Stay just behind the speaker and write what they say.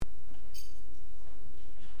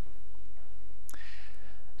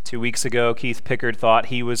2 weeks ago, Keith Pickard thought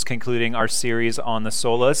he was concluding our series on the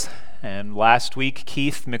solas. And last week,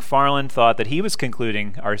 Keith McFarland thought that he was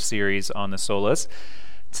concluding our series on the solas.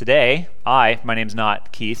 Today, my name's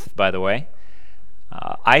not Keith, by the way,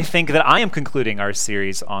 I think that I am concluding our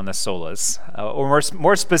series on the solas, or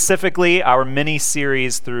more specifically, our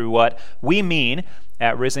mini-series through what we mean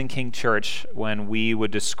at Risen King Church when we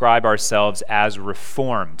would describe ourselves as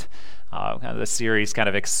Reformed. The series kind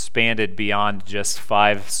of expanded beyond just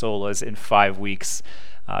 5 solas in 5 weeks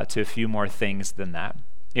to a few more things than that.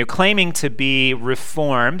 Claiming to be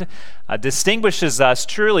Reformed distinguishes us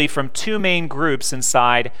truly from 2 main groups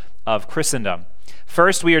inside of Christendom.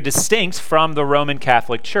 First, we are distinct from the Roman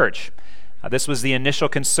Catholic Church. This was the initial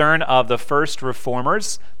concern of the first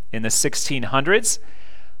reformers in the 1600s.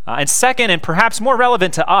 And second, and perhaps more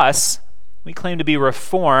relevant to us, we claim to be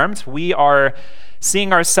Reformed. We are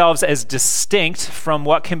seeing ourselves as distinct from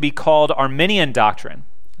what can be called Arminian doctrine,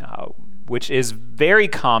 which is very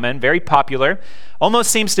common, very popular,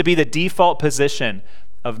 almost seems to be the default position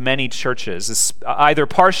of many churches, either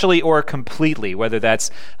partially or completely, whether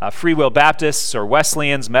that's Free Will Baptists or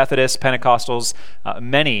Wesleyans, Methodists, Pentecostals.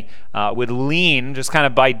 Many would lean just kind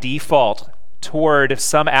of by default toward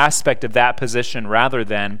some aspect of that position rather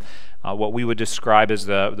than what we would describe as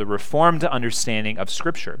the Reformed understanding of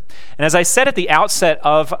Scripture. And as I said at the outset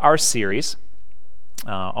of our series,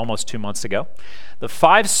 almost 2 months ago, the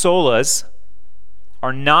 5 solas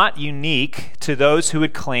are not unique to those who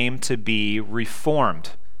would claim to be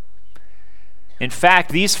Reformed. In fact,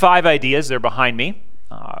 these 5 ideas, they're behind me,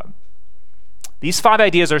 these 5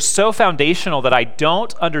 ideas are so foundational that I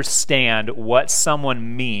don't understand what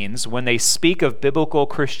someone means when they speak of biblical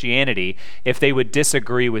Christianity if they would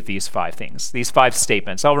disagree with these 5 things, these 5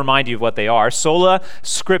 statements. I'll remind you of what they are. Sola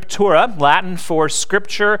scriptura, Latin for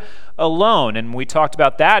Scripture alone. And we talked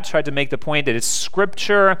about that, tried to make the point that it's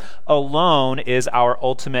Scripture alone is our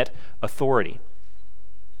ultimate authority.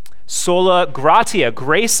 Sola gratia,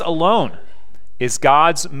 grace alone, is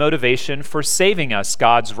God's motivation for saving us.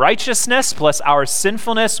 God's righteousness plus our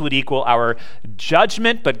sinfulness would equal our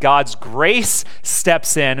judgment, but God's grace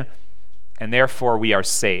steps in, and therefore we are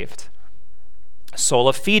saved.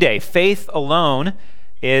 Sola fide, faith alone,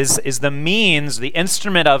 is the means, the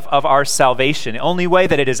instrument of our salvation, the only way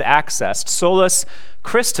that it is accessed. Solus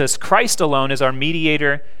Christus, Christ alone, is our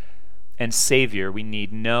mediator and Savior. We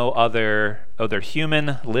need no other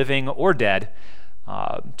human, living or dead,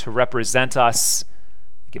 to represent us,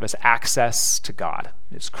 give us access to God.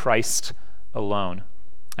 It's Christ alone.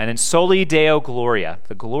 And in soli Deo gloria,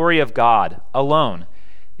 the glory of God alone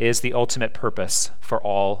is the ultimate purpose for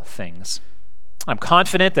all things. I'm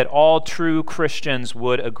confident that all true Christians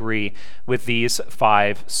would agree with these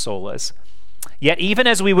 5 solas. Yet even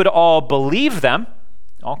as we would all believe them,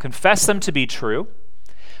 all confess them to be true,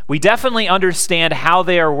 we definitely understand how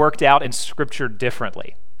they are worked out in Scripture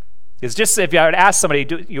differently. It's just if I would ask somebody,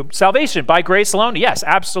 salvation by grace alone? Yes,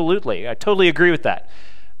 absolutely. I totally agree with that.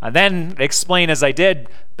 And then explain as I did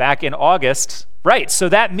back in August, right, so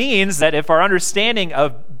that means that if our understanding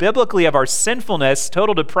of biblically of our sinfulness,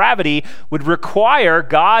 total depravity, would require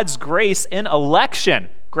God's grace in election,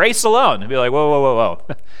 grace alone, and be like, whoa.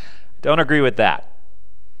 Don't agree with that.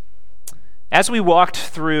 As we walked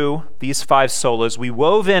through these 5 solas, we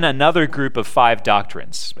wove in another group of 5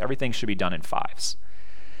 doctrines. Everything should be done in 5s.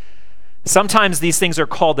 Sometimes these things are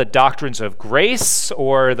called the doctrines of grace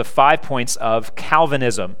or the 5 points of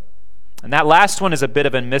Calvinism. And that last one is a bit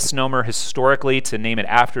of a misnomer historically to name it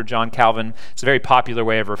after John Calvin. It's a very popular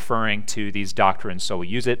way of referring to these doctrines, so we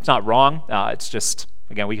use it. It's not wrong. It's just,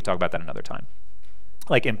 again, we could talk about that another time,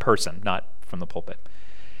 like in person, not from the pulpit.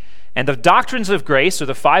 And the doctrines of grace are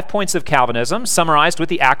the 5 points of Calvinism, summarized with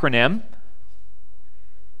the acronym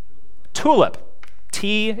TULIP.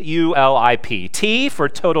 T-U-L-I-P. T for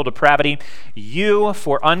total depravity, U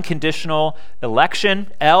for unconditional election,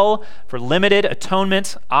 L for limited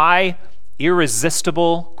atonement, I,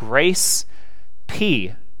 irresistible grace,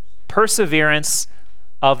 P, perseverance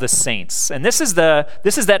of the saints. And this is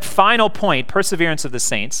that final point, perseverance of the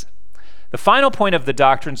saints, the final point of the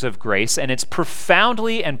doctrines of grace, and it's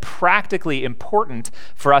profoundly and practically important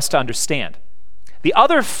for us to understand. The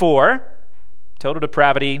other 4, total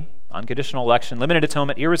depravity, unconditional election, limited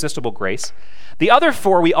atonement, irresistible grace. The other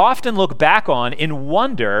 4 we often look back on in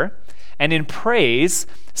wonder and in praise,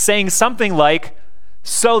 saying something like,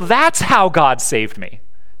 so that's how God saved me.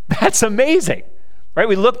 That's amazing, right?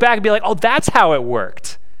 We look back and be like, oh, that's how it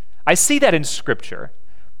worked. I see that in Scripture.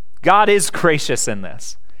 God is gracious in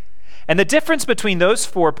this. And the difference between those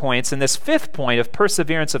 4 points and this 5th point of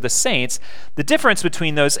perseverance of the saints, the difference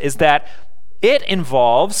between those is that It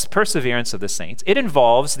involves perseverance of the saints. It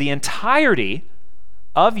involves the entirety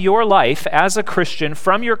of your life as a Christian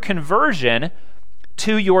from your conversion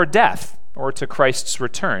to your death or to Christ's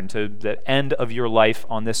return, to the end of your life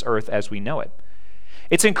on this earth as we know it.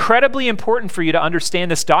 It's incredibly important for you to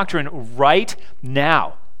understand this doctrine right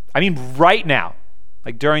now. I mean, right now,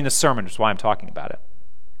 like during the sermon, which is why I'm talking about it.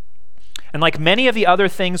 And like many of the other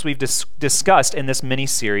things we've discussed in this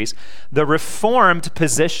mini-series, the Reformed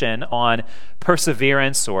position on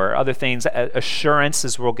perseverance or other things, assurance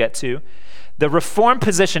as we'll get to, the Reformed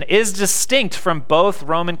position is distinct from both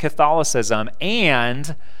Roman Catholicism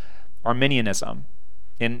and Arminianism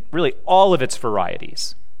in really all of its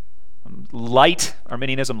varieties. Light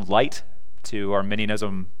Arminianism, light to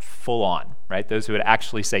Arminianism full on, right? Those who would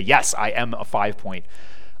actually say, yes, I am a 5-point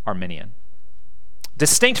Arminian.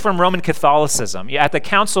 Distinct from Roman Catholicism, at the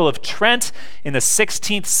Council of Trent in the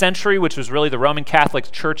 16th century, which was really the Roman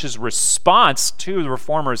Catholic Church's response to the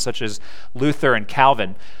reformers such as Luther and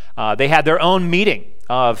Calvin, they had their own meeting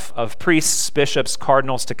of priests, bishops,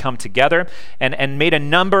 cardinals to come together and made a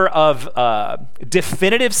number of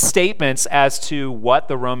definitive statements as to what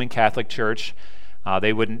the Roman Catholic Church,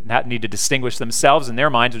 they wouldn't need to distinguish themselves in their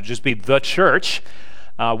minds, it would just be the church.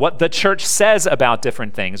 What the church says about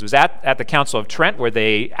different things. It was at the Council of Trent where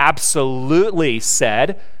they absolutely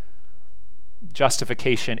said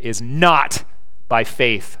justification is not by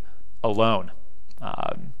faith alone,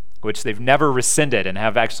 which they've never rescinded and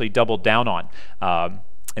have actually doubled down on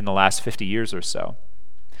in the last 50 years or so.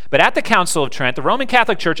 But at the Council of Trent, the Roman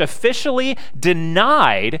Catholic Church officially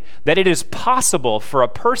denied that it is possible for a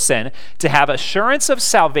person to have assurance of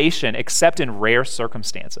salvation except in rare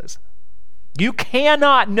circumstances. You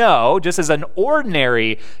cannot know, just as an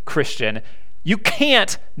ordinary Christian, you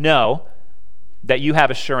can't know that you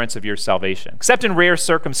have assurance of your salvation, except in rare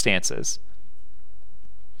circumstances.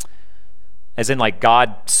 As in, like,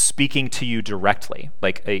 God speaking to you directly,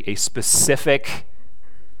 like a specific,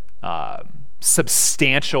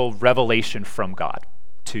 substantial revelation from God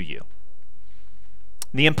to you.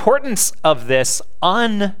 The importance of this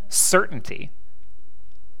uncertainty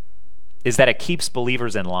is that it keeps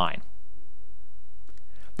believers in line.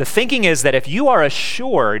 The thinking is that if you are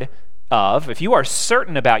assured of, if you are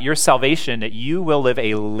certain about your salvation, that you will live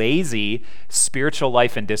a lazy spiritual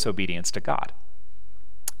life in disobedience to God.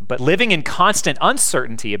 But living in constant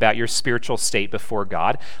uncertainty about your spiritual state before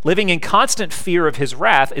God, living in constant fear of his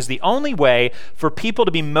wrath, is the only way for people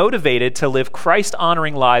to be motivated to live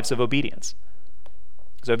Christ-honoring lives of obedience.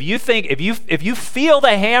 So if you feel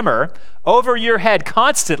the hammer over your head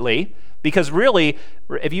constantly, because really,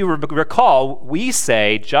 if you recall, we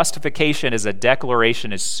say justification is a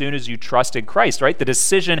declaration as soon as you trust in Christ, right? The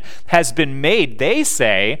decision has been made. They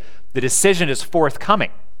say the decision is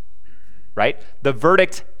forthcoming, right? The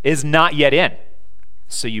verdict is not yet in,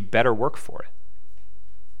 so you better work for it.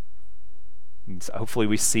 And so hopefully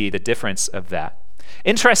we see the difference of that.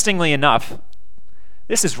 Interestingly enough,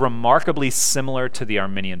 this is remarkably similar to the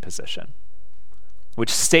Arminian position, which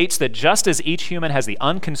states that just as each human has the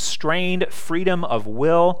unconstrained freedom of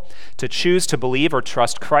will to choose to believe or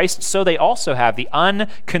trust Christ, so they also have the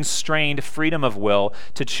unconstrained freedom of will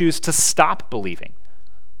to choose to stop believing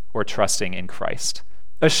or trusting in Christ.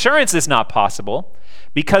 Assurance is not possible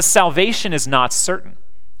because salvation is not certain.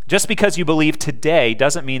 Just because you believe today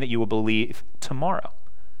doesn't mean that you will believe tomorrow.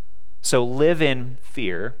 So live in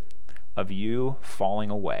fear of you falling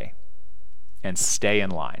away and stay in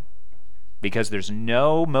line. Because there's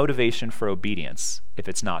no motivation for obedience if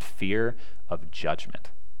it's not fear of judgment.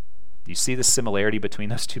 Do you see the similarity between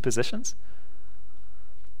those two positions?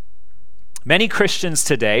 Many Christians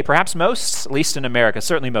today, perhaps most, at least in America,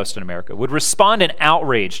 certainly most in America, would respond in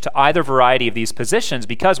outrage to either variety of these positions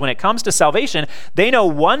because when it comes to salvation, they know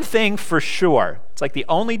one thing for sure. It's like the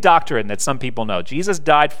only doctrine that some people know. Jesus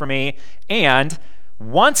died for me, and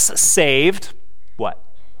once saved, what?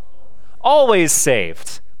 Always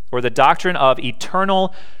saved. Or the doctrine of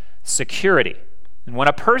eternal security. And when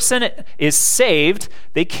a person is saved,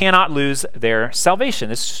 they cannot lose their salvation.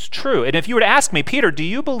 This is true. And if you were to ask me, Peter, do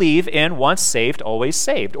you believe in once saved, always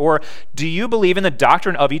saved? Or do you believe in the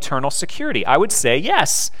doctrine of eternal security? I would say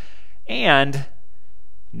yes and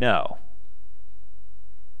no.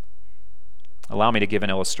 Allow me to give an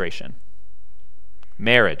illustration.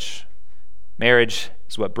 Marriage. Marriage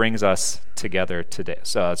is what brings us together today.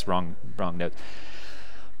 So that's wrong note.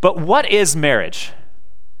 But what is marriage?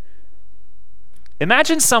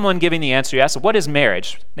 Imagine someone giving the answer you ask, what is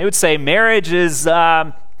marriage? They would say marriage is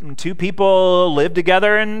two people live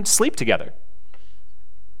together and sleep together.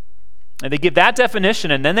 And they give that definition,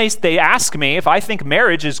 and then they ask me if I think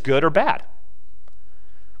marriage is good or bad.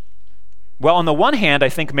 Well, on the one hand, I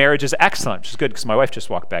think marriage is excellent, which is good because my wife just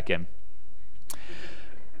walked back in.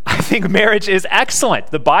 I think marriage is excellent.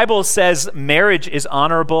 The Bible says marriage is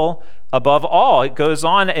honorable above all. It goes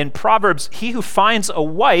on in Proverbs, he who finds a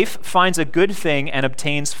wife finds a good thing and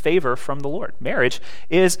obtains favor from the Lord. Marriage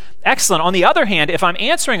is excellent. On the other hand, if I'm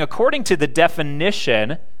answering according to the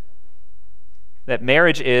definition that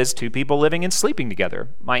marriage is two people living and sleeping together,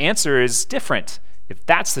 my answer is different if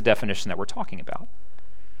that's the definition that we're talking about,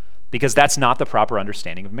 because that's not the proper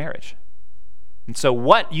understanding of marriage. And so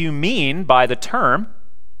what you mean by the term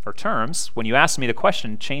or terms when you ask me the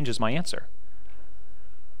question changes my answer.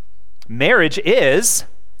 Marriage is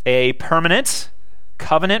a permanent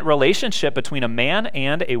covenant relationship between a man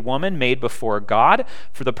and a woman made before God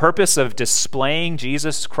for the purpose of displaying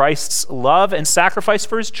Jesus Christ's love and sacrifice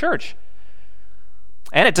for his church.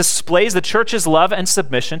 And it displays the church's love and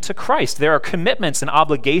submission to Christ. There are commitments and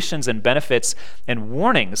obligations and benefits and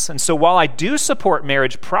warnings. And so while I do support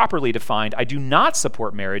marriage properly defined, I do not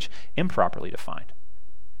support marriage improperly defined.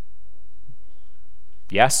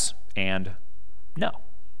 Yes and no.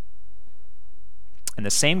 And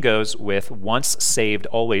the same goes with once saved,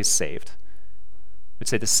 always saved. I'd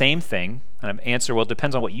say the same thing, and I'd answer, well, it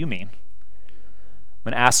depends on what you mean.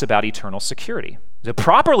 When asked about eternal security. So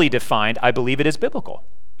properly defined, I believe it is biblical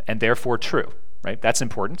and therefore true, right? That's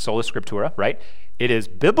important, sola scriptura, right? It is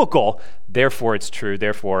biblical, therefore it's true,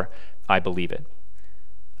 therefore I believe it.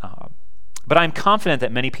 But I'm confident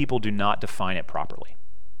that many people do not define it properly.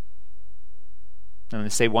 And when they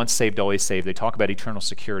say once saved, always saved, they talk about eternal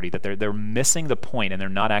security, that they're missing the point and they're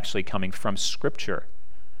not actually coming from Scripture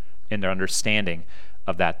in their understanding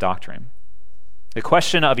of that doctrine. The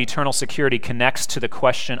question of eternal security connects to the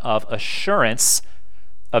question of assurance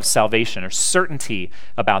of salvation, or certainty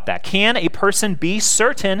about that. Can a person be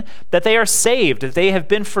certain that they are saved, that they have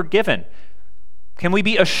been forgiven? Can we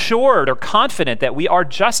be assured or confident that we are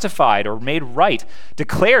justified or made right,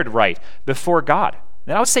 declared right before God?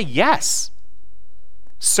 And I would say yes.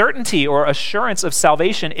 Certainty or assurance of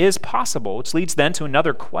salvation is possible, which leads then to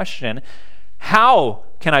another question. How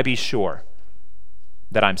can I be sure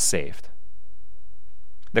that I'm saved?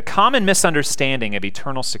 The common misunderstanding of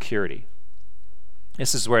eternal security,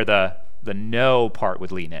 this is where the no part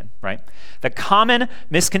would lean in, right? The common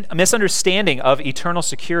misunderstanding of eternal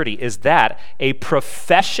security is that a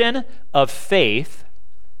profession of faith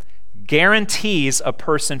guarantees a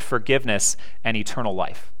person forgiveness and eternal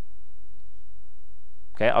life.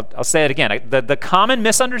 Okay, I'll say it again. The common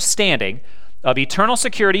misunderstanding of eternal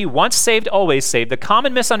security, once saved, always saved, the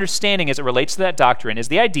common misunderstanding as it relates to that doctrine is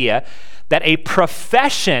the idea that a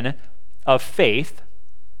profession of faith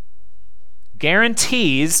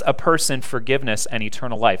guarantees a person forgiveness and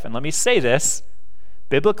eternal life. And let me say this,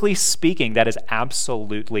 biblically speaking, that is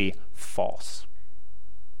absolutely false.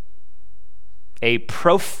 A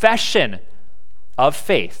profession of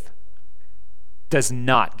faith does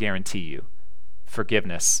not guarantee you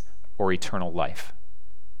forgiveness or eternal life.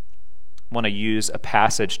 I want to use a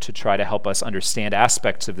passage to try to help us understand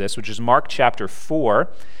aspects of this, which is Mark chapter 4.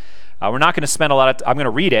 We're not going to spend a lot of I'm going to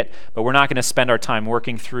read it, but we're not going to spend our time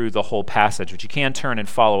working through the whole passage, but you can turn and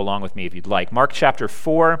follow along with me if you'd like. Mark chapter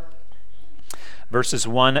 4, verses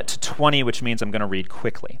 1 to 20, which means I'm going to read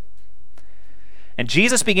quickly. And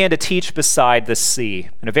Jesus began to teach beside the sea,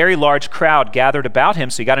 and a very large crowd gathered about him,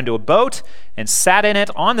 so he got into a boat and sat in it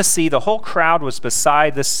on the sea. The whole crowd was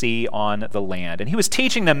beside the sea on the land. And he was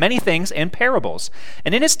teaching them many things in parables.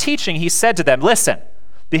 And in his teaching he said to them, listen,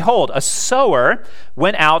 behold, a sower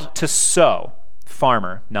went out to sow.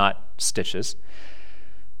 Farmer, not stitches.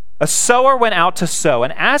 A sower went out to sow,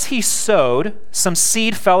 and as he sowed, some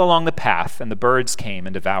seed fell along the path, and the birds came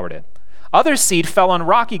and devoured it. Other seed fell on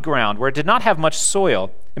rocky ground where it did not have much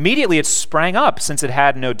soil. Immediately it sprang up, since it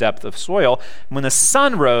had no depth of soil. And when the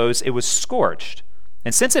sun rose, it was scorched.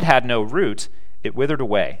 And since it had no root, it withered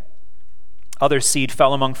away. Other seed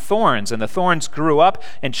fell among thorns, and the thorns grew up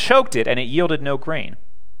and choked it, and it yielded no grain.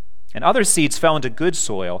 And other seeds fell into good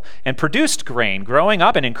soil and produced grain, growing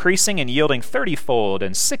up and increasing and yielding 30-fold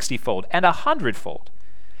and 60-fold and 100-fold.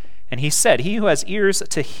 And he said, he who has ears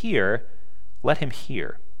to hear, let him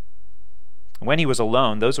hear. When he was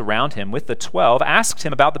alone, those around him with the 12 asked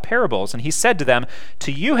him about the parables, and he said to them,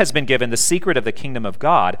 to you has been given the secret of the kingdom of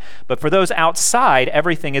God, but for those outside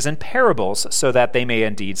everything is in parables, so that they may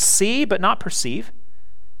indeed see but not perceive,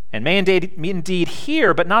 and may indeed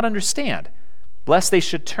hear but not understand, lest they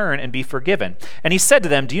should turn and be forgiven. And he said to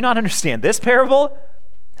them, do you not understand this parable?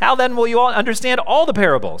 How then will you all understand all the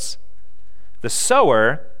parables? The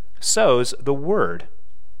sower sows the word,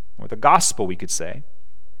 or the gospel we could say.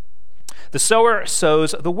 The sower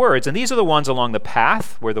sows the words, and these are the ones along the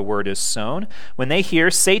path where the word is sown. When they hear,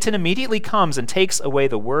 Satan immediately comes and takes away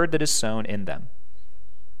the word that is sown in them.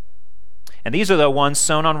 And these are the ones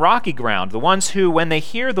sown on rocky ground, the ones who, when they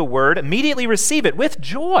hear the word, immediately receive it with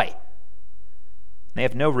joy. They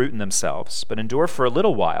have no root in themselves, but endure for a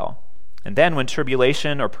little while. And then when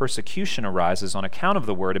tribulation or persecution arises on account of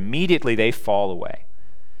the word, immediately they fall away.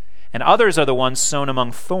 And others are the ones sown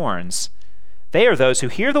among thorns. They are those who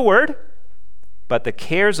hear the word, but the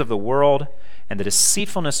cares of the world and the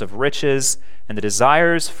deceitfulness of riches and the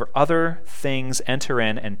desires for other things enter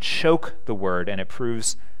in and choke the word, and it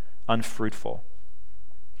proves unfruitful.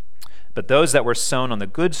 But those that were sown on the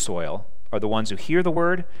good soil are the ones who hear the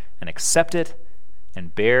word and accept it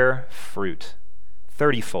and bear fruit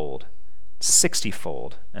 30-fold,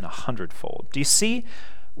 60-fold, and 100-fold. Do you see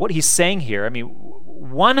what he's saying here? I mean,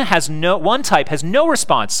 one type has no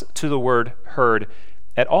response to the word heard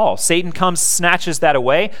at all. Satan comes, snatches that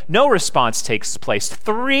away. No response takes place.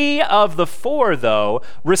 3 of the 4, though,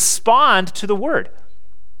 respond to the word.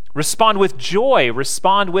 Respond with joy,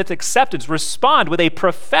 respond with acceptance, respond with a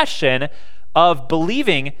profession of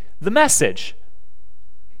believing the message.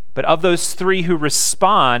 But of those 3 who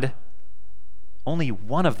respond, only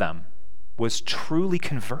one of them was truly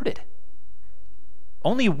converted.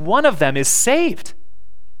 Only one of them is saved.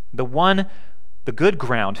 The good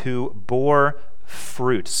ground, who bore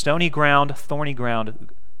fruit. Stony ground, thorny ground.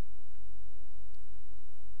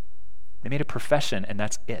 They made a profession, and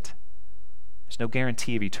that's it. There's no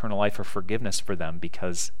guarantee of eternal life or forgiveness for them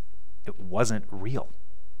because it wasn't real.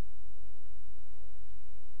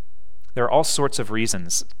 There are all sorts of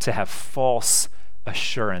reasons to have false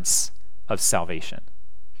assurance of salvation.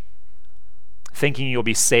 Thinking you'll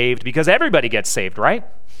be saved because everybody gets saved, right?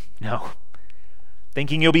 No.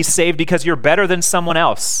 Thinking you'll be saved because you're better than someone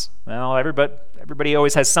else. Well, everybody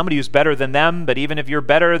always has somebody who's better than them, but even if you're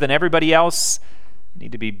better than everybody else, you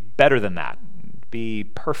need to be better than that. Be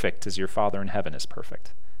perfect as your Father in heaven is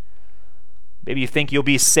perfect. Maybe you think you'll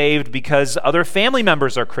be saved because other family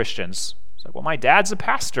members are Christians. It's like, well, my dad's a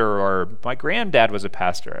pastor, or my granddad was a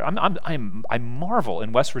pastor. I marvel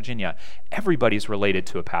in West Virginia, everybody's related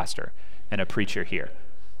to a pastor and a preacher here.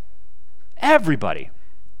 Everybody.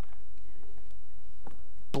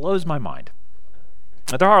 Blows my mind.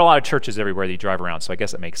 Now, there are a lot of churches everywhere that you drive around, so I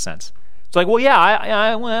guess it makes sense. It's like, well, yeah,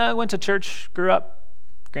 I went to church, grew up,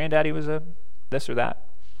 granddaddy was a this or that.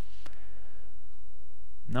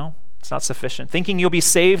 No, it's not sufficient. Thinking you'll be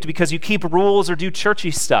saved because you keep rules or do churchy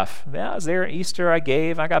stuff. Yeah, I was there at Easter, I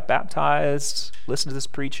got baptized, listened to this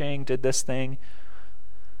preaching, did this thing.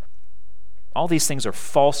 All these things are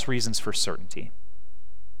false reasons for certainty.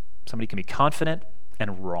 Somebody can be confident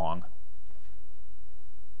and wrong.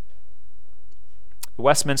 The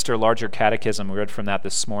Westminster Larger Catechism, we read from that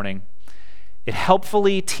this morning, it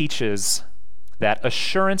helpfully teaches that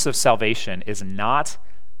assurance of salvation is not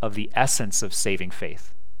of the essence of saving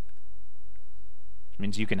faith. It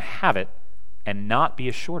means you can have it and not be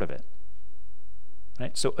assured of it.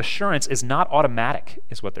 Right? So assurance is not automatic,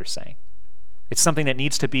 is what they're saying. It's something that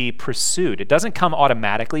needs to be pursued. It doesn't come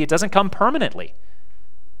automatically. It doesn't come permanently.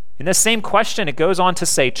 In this same question, it goes on to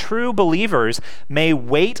say, true believers may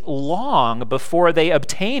wait long before they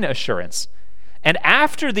obtain assurance, and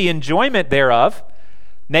after the enjoyment thereof,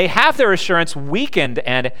 may have their assurance weakened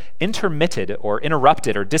and intermitted or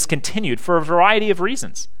interrupted or discontinued for a variety of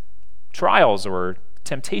reasons, trials or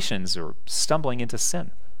temptations or stumbling into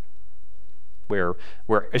sin, where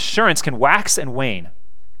assurance can wax and wane.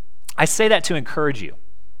 I say that to encourage you.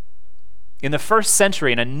 In the first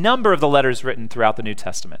century, in a number of the letters written throughout the New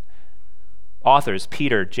Testament, authors,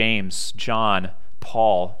 Peter, James, John,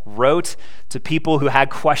 Paul, wrote to people who had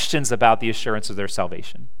questions about the assurance of their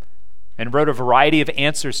salvation, and wrote a variety of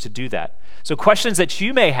answers to do that. So questions that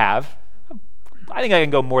you may have, I think I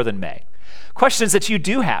can go more than may. Questions that you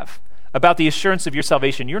do have about the assurance of your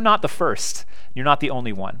salvation, you're not the first. You're not the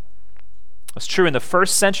only one. It was true in the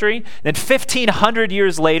first century. Then 1,500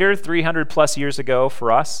 years later, 300 plus years ago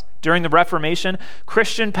for us, during the Reformation,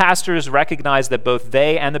 Christian pastors recognized that both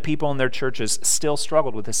they and the people in their churches still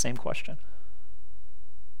struggled with the same question.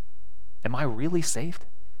 Am I really saved?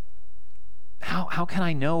 How can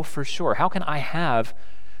I know for sure? How can I have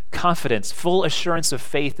confidence, full assurance of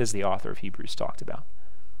faith, as the author of Hebrews talked about?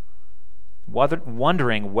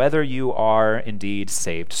 Wondering whether you are indeed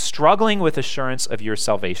saved. Struggling with assurance of your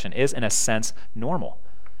salvation is, in a sense, normal.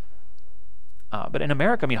 But in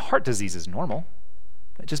America, heart disease is normal.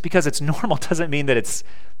 Just because it's normal doesn't mean that it's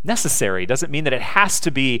necessary, doesn't mean that it has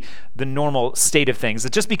to be the normal state of things.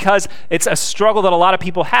 Just because it's a struggle that a lot of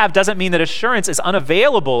people have doesn't mean that assurance is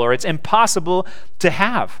unavailable or it's impossible to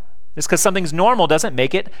have. Just because something's normal doesn't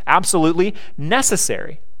make it absolutely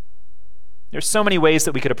necessary. There's so many ways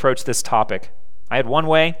that we could approach this topic. I had one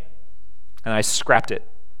way, and I scrapped it.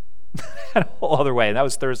 I had a whole other way, and that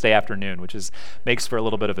was Thursday afternoon, which makes for a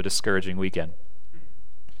little bit of a discouraging weekend.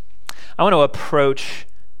 I want to approach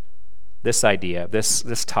this idea,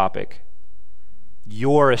 this topic,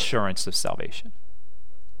 your assurance of salvation.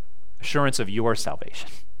 Assurance of your salvation.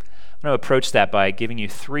 I'm going to approach that by giving you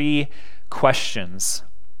 3 questions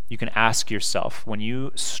you can ask yourself when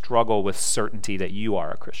you struggle with certainty that you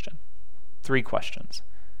are a Christian. 3 questions.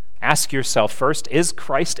 Ask yourself first, is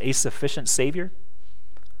Christ a sufficient Savior?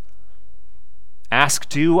 Ask,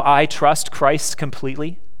 do I trust Christ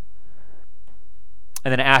completely?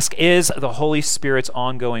 And then ask, is the Holy Spirit's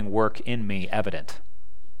ongoing work in me evident?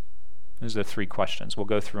 Those are the 3 questions. We'll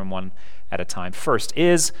go through them one at a time. First,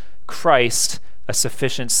 is Christ a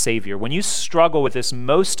sufficient Savior? When you struggle with this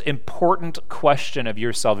most important question of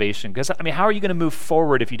your salvation, because, how are you going to move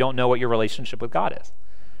forward if you don't know what your relationship with God is?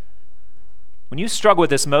 When you struggle with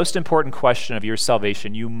this most important question of your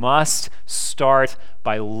salvation, you must start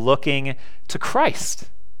by looking to Christ.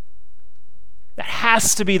 That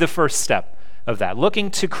has to be the first step of that, looking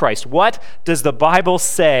to Christ. What does the Bible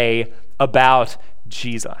say about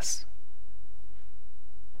Jesus?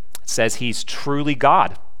 It says he's truly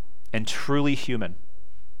God and truly human.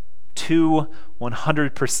 2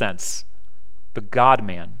 100%. The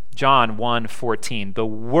God-man. John 1:14. The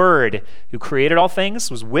Word who created all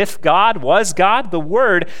things was with God, was God. The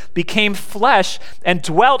Word became flesh and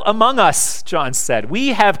dwelt among us, John said. We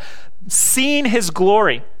have seen his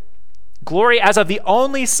glory. Glory as of the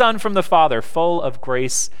only Son from the Father, full of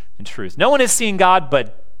grace and truth. No one has seen God,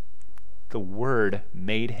 but the Word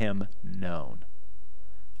made him known.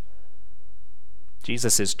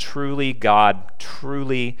 Jesus is truly God,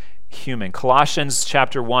 truly human. Colossians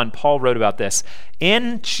chapter 1, Paul wrote about this.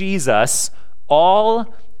 In Jesus,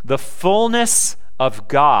 all the fullness of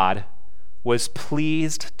God was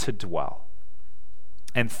pleased to dwell,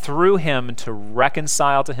 and through him to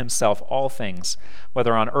reconcile to himself all things,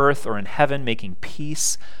 whether on earth or in heaven, making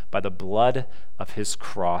peace by the blood of his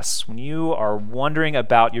cross. When you are wondering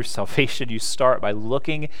about your salvation, you start by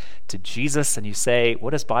looking to Jesus and you say,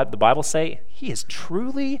 what does the Bible say? He is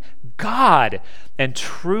truly God and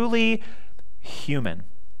truly human.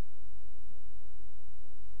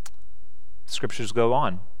 Scriptures go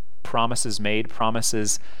on. Promises made,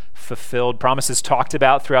 promises fulfilled, promises talked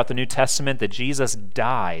about throughout the New Testament that Jesus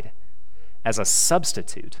died as a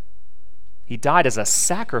substitute. He died as a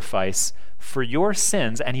sacrifice for your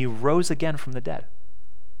sins, and he rose again from the dead.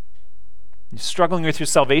 You're struggling with your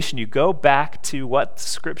salvation, you go back to what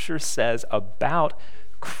Scripture says about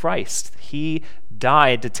Christ. He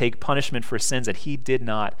died to take punishment for sins that he did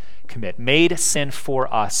not commit. Made sin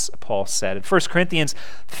for us, Paul said. In 1 Corinthians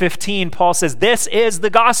 15, Paul says, this is the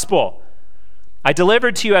gospel. I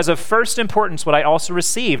delivered to you as of first importance what I also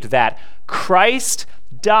received, that Christ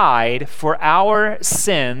died for our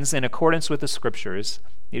sins in accordance with the Scriptures.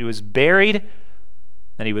 He was buried,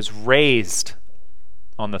 and he was raised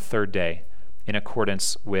on the 3rd day in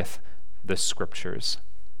accordance with the Scriptures.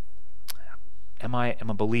 Am I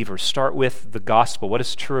a believer? Start with the gospel. What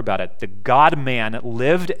is true about it? The God-man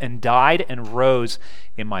lived and died and rose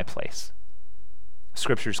in my place.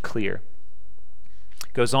 Scripture's clear.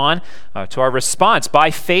 Goes on to our response. By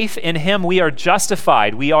faith in him, we are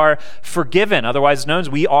justified. We are forgiven. Otherwise known as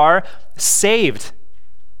we are saved.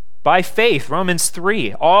 By faith, Romans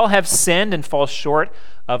 3. All have sinned and fall short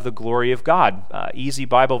of the glory of God. Easy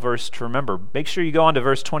Bible verse to remember. Make sure you go on to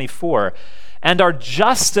verse 24. And are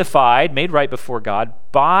justified, made right before God,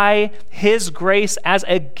 by his grace as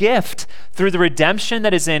a gift through the redemption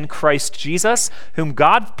that is in Christ Jesus, whom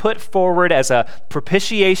God put forward as a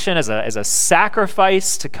propitiation, as a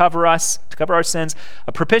sacrifice to cover us, to cover our sins,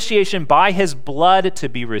 a propitiation by his blood to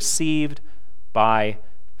be received by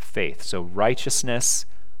faith. So righteousness,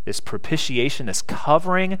 this propitiation, this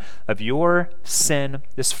covering of your sin,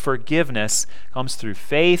 this forgiveness comes through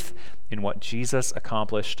faith in what Jesus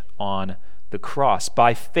accomplished on the cross.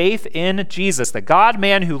 By faith in Jesus, the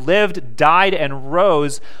God-man who lived, died, and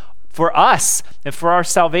rose for us and for our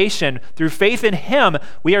salvation. Through faith in him,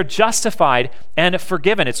 we are justified and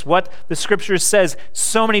forgiven. It's what the Scripture says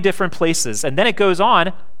so many different places. And then it goes on.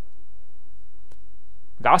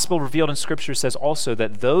 The gospel revealed in Scripture says also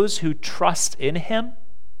that those who trust in him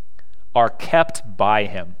are kept by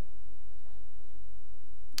him.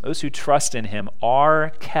 Those who trust in him are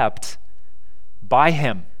kept by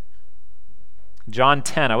him. John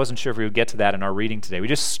 10, I wasn't sure if we would get to that in our reading today. We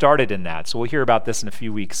just started in that, so we'll hear about this in a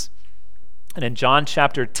few weeks. And in John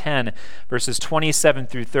chapter 10, verses 27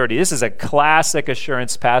 through 30, this is a classic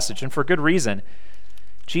assurance passage, and for good reason.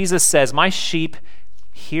 Jesus says, "My sheep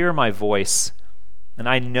hear my voice, and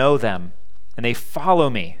I know them, and they follow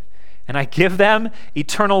me, and I give them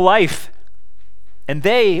eternal life, and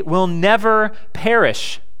they will never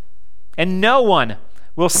perish, and no one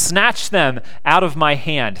will snatch them out of my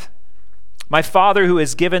hand. My Father who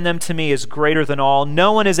has given them to me is greater than all.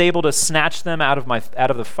 No one is able to snatch them out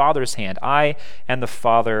of the Father's hand. I and the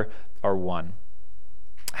Father are one."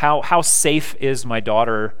 How safe is my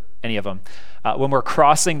daughter, any of them, when we're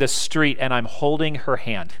crossing the street and I'm holding her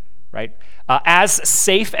hand, right? As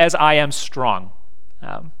safe as I am strong.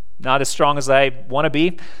 Not as strong as I want to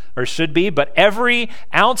be or should be, but every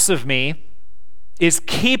ounce of me is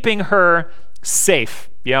keeping her safe,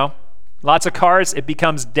 you know? Lots of cars, it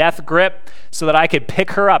becomes death grip so that I could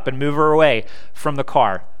pick her up and move her away from the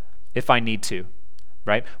car if I need to,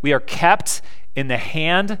 right? We are kept in the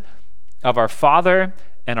hand of our Father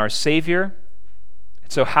and our Savior.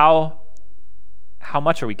 So how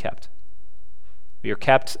much are we kept? We are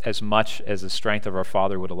kept as much as the strength of our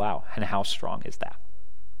Father would allow. And how strong is that?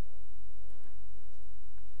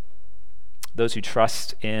 Those who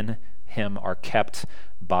trust in him are kept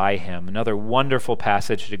by him. Another wonderful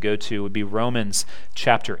passage to go to would be Romans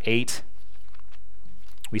chapter 8.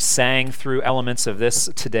 We sang through elements of this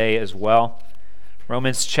today as well.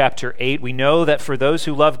 Romans chapter 8, we know that for those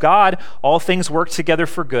who love God, all things work together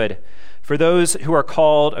for good, for those who are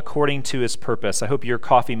called according to his purpose. I hope your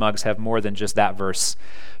coffee mugs have more than just that verse.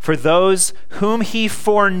 For those whom he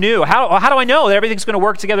foreknew. How do I know that everything's going to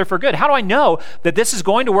work together for good? How do I know that this is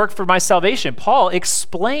going to work for my salvation? Paul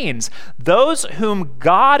explains, those whom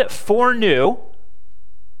God foreknew,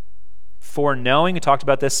 foreknowing, we talked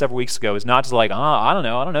about this several weeks ago, is not just like, I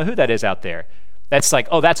don't know who that is out there. That's like,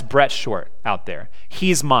 that's Brett Short out there.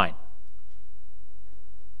 He's mine.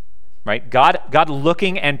 Right? God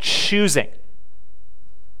looking and choosing.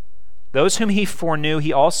 Those whom he foreknew,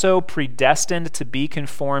 he also predestined to be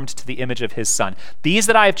conformed to the image of his Son. These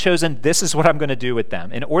that I have chosen, this is what I'm going to do with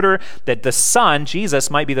them, in order that the Son, Jesus,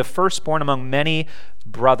 might be the firstborn among many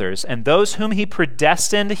brothers. And those whom he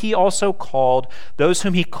predestined, he also called. Those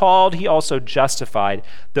whom he called, he also justified.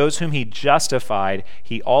 Those whom he justified,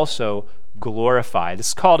 he also glorified. This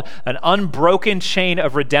is called an unbroken chain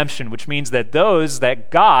of redemption, which means that those that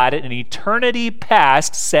God in eternity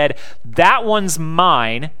past said, that one's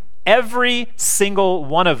mine, every single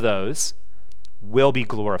one of those will be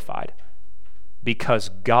glorified because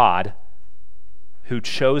God, who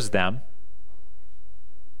chose them,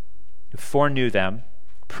 who foreknew them,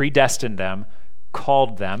 predestined them,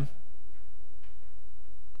 called them,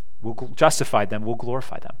 justified them, will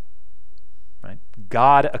glorify them. Right?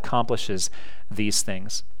 God accomplishes these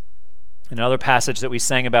things. Another passage that we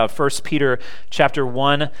sang about, 1 Peter chapter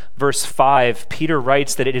 1, verse 5, Peter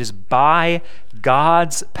writes that it is by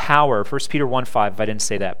God's power, 1 Peter 1:5, if I didn't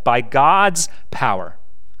say that, by God's power.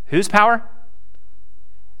 Whose power?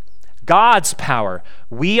 God's power.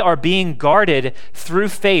 We are being guarded through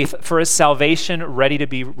faith for a salvation ready to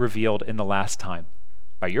be revealed in the last time.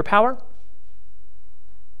 By your power?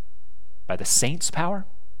 By the saints' power?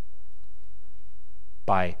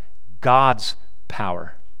 By God's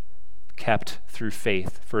power, kept through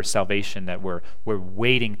faith for a salvation that we're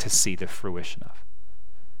waiting to see the fruition of.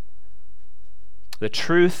 The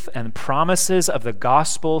truth and promises of the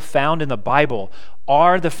gospel found in the Bible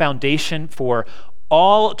are the foundation for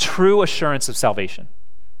all true assurance of salvation.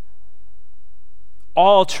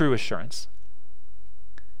 All true assurance.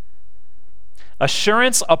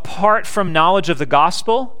 Assurance apart from knowledge of the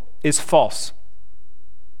gospel is false.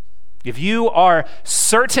 If you are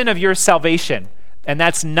certain of your salvation, and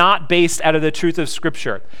that's not based out of the truth of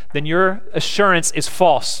Scripture, then your assurance is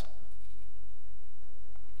false.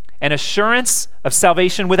 An assurance of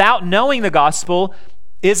salvation without knowing the gospel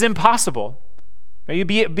is impossible. You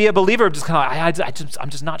be a believer, just kind of, I'm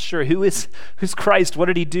just not sure who's Christ. What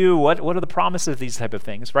did he do? What are the promises? These type of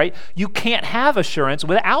things, right? You can't have assurance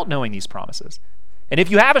without knowing these promises. And if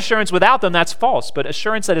you have assurance without them, that's false. But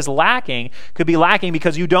assurance that is lacking could be lacking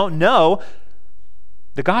because you don't know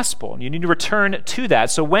the gospel. You need to return to that.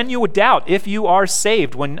 So when you doubt if you are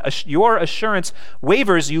saved, when your assurance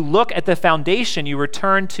wavers, you look at the foundation, you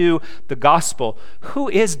return to the gospel. Who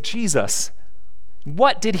is Jesus?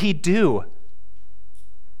 What did he do?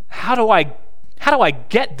 How do I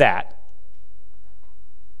get that?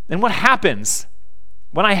 And what happens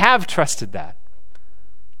when I have trusted that?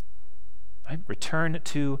 Right? Return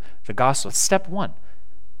to the gospel. Step one.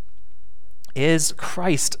 Is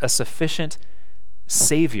Christ a sufficient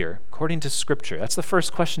Savior according to Scripture? That's the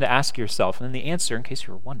first question to ask yourself. And then the answer, in case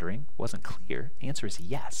you were wondering, wasn't clear. The answer is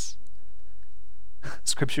yes.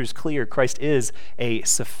 Scripture is clear. Christ is a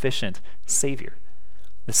sufficient Savior.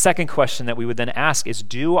 The second question that we would then ask is,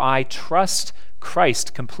 do I trust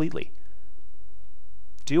Christ completely?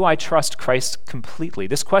 Do I trust Christ completely?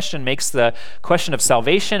 This question makes the question of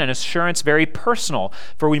salvation and assurance very personal,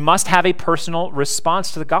 for we must have a personal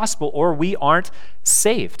response to the gospel or we aren't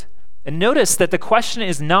saved. And notice that the question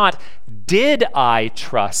is not, did I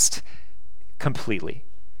trust completely?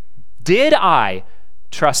 Did I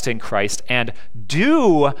trust in Christ and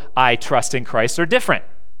do I trust in Christ are different,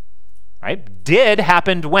 right? Did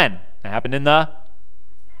happened when? It happened in the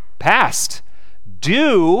past.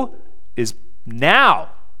 Do is now.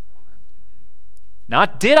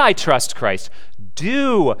 Not did I trust Christ.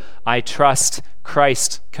 Do I trust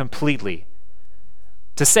Christ completely?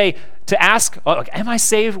 To ask, am I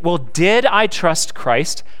saved? Well, did I trust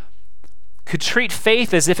Christ? Could treat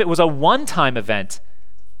faith as if it was a one-time event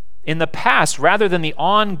in the past rather than the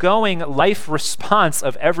ongoing life response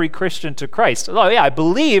of every Christian to Christ. Oh yeah, I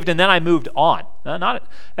believed and then I moved on.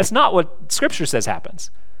 That's not what Scripture says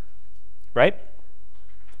happens, right?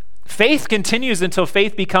 Faith continues until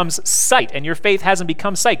faith becomes sight, and your faith hasn't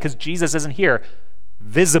become sight because Jesus isn't here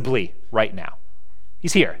visibly right now.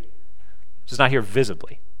 He's here, just not here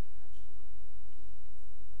visibly.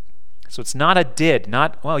 So it's not a did,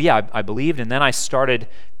 not, well, yeah, I believed and then I started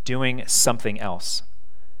doing something else.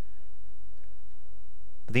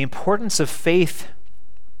 The importance of faith,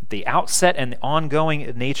 the outset and the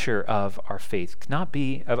ongoing nature of our faith cannot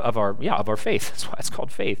be of our faith. That's why it's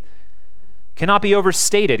called faith. Cannot be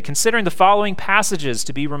overstated. Considering the following passages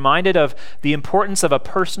to be reminded of the importance of a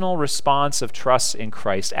personal response of trust in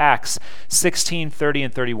Christ. Acts 16:30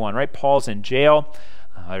 and 31. Right, Paul's in jail.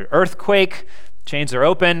 Earthquake. Chains are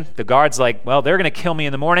open. The guard's like, well, they're going to kill me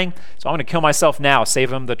in the morning, so I'm going to kill myself now. Save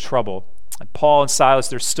them the trouble. And Paul and Silas,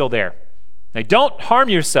 they're still there. Now, don't harm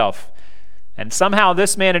yourself. And somehow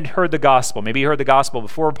this man had heard the gospel. Maybe he heard the gospel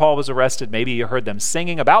before Paul was arrested. Maybe he heard them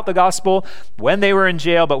singing about the gospel when they were in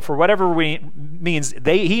jail. But for whatever means,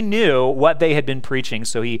 he knew what they had been preaching.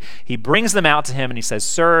 So he brings them out to him and he says,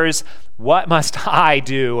 sirs, what must I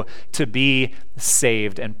do to be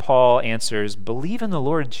saved? And Paul answers, believe in the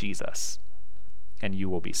Lord Jesus and you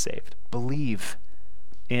will be saved. Believe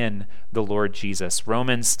in the Lord Jesus.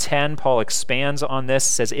 Romans 10, Paul expands on this,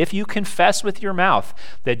 says, if you confess with your mouth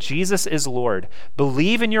that Jesus is Lord,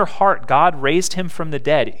 believe in your heart God raised him from the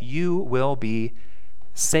dead, you will be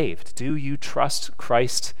saved. Do you trust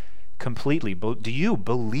Christ completely? Do you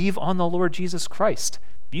believe on the Lord Jesus Christ?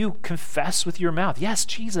 Do you confess with your mouth, yes,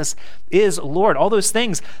 Jesus is Lord? All those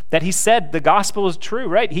things that he said, the gospel is true,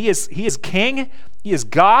 right? He is King, he is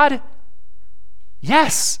God.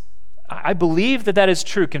 Yes, I believe that is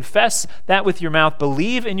true. Confess that with your mouth.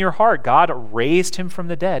 Believe in your heart God raised him from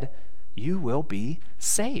the dead. You will be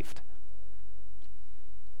saved.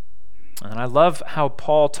 And I love how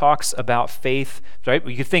Paul talks about faith, right?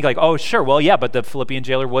 You could think like, oh, sure, well, yeah, but the Philippian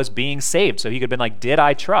jailer was being saved. So he could have been like, did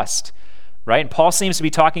I trust? Right? And Paul seems to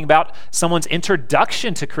be talking about someone's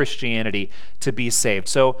introduction to Christianity to be saved.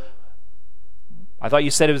 So I thought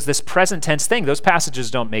you said it was this present tense thing. Those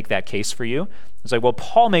passages don't make that case for you. It's like, well,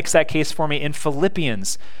 Paul makes that case for me in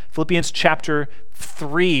Philippians chapter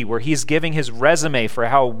 3, where he's giving his resume for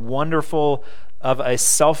how wonderful of a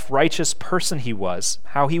self-righteous person he was,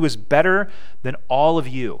 how he was better than all of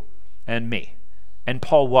you and me. And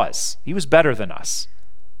Paul was. He was better than us,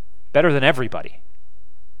 better than everybody.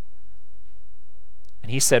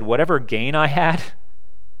 And he said, whatever gain I had,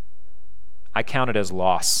 I counted as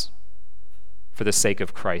loss for the sake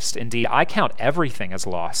of Christ. Indeed, I count everything as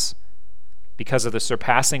loss because of the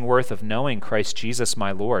surpassing worth of knowing Christ Jesus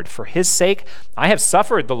my Lord. For his sake, I have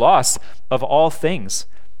suffered the loss of all things,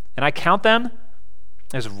 and I count them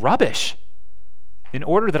as rubbish in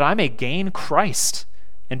order that I may gain Christ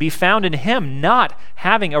and be found in him, not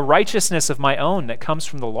having a righteousness of my own that comes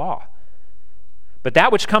from the law, but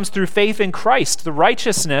that which comes through faith in Christ, the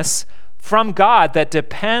righteousness from God that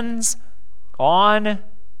depends on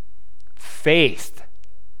faith.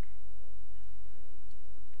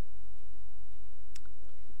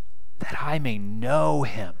 That I may know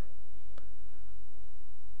him.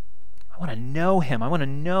 I want to know him. I want to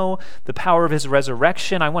know the power of his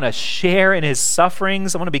resurrection. I want to share in his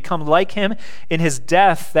sufferings. I want to become like him in his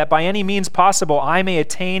death, that by any means possible I may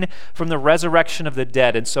attain from the resurrection of the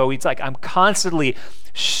dead. And so he's like, I'm constantly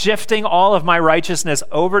shifting all of my righteousness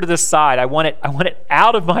over to the side. I want it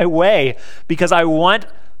out of my way because I want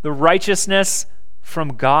the righteousness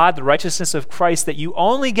from God, the righteousness of Christ that you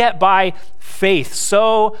only get by faith.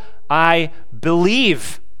 So I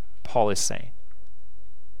believe, Paul is saying.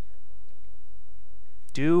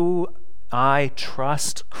 Do I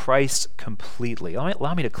trust Christ completely?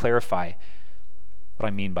 Allow me to clarify what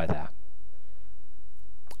I mean by that.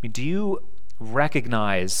 I mean, do you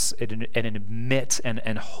recognize and admit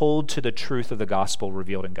and hold to the truth of the gospel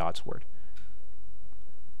revealed in God's word?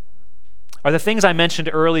 Are the things I mentioned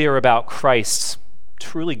earlier about Christ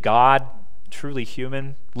truly God, truly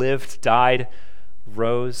human, lived, died,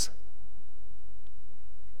 rose?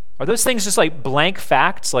 Are those things just like blank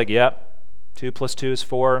facts, like, yep, 2 + 2 is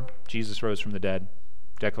 4, Jesus rose from the dead,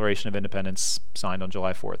 Declaration of Independence signed on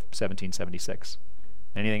July 4th, 1776.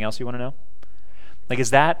 Anything else you want to know? Like,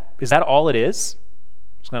 is that all it is?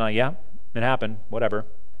 It's kind of like, yeah, it happened, whatever.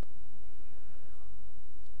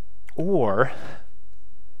 Or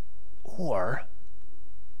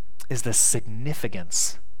is the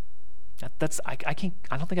significance? I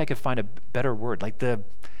don't think I could find a better word. Like the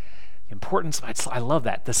importance. I love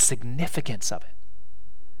that. The significance of it.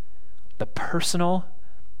 The personal,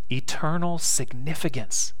 eternal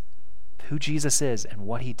significance of who Jesus is and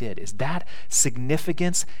what he did. Is that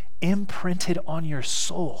significance imprinted on your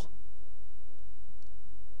soul?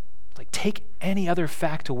 Like, take any other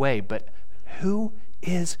fact away, but who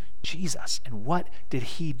is Jesus and what did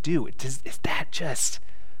he do? Is that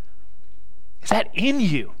in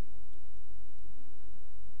you?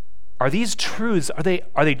 Are these truths, are they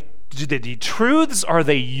the truths, are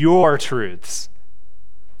they your truths?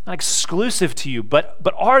 Not exclusive to you, but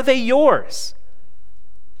are they yours?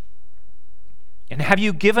 And have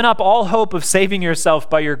you given up all hope of saving yourself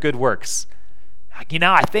by your good works? Like,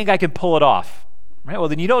 I think I can pull it off. Right? Well,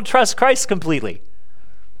 then you don't trust Christ completely.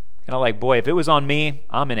 Like, boy, if it was on me,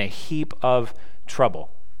 I'm in a heap of trouble.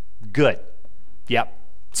 Good. Yep.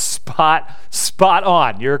 Spot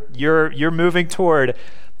on. You're moving toward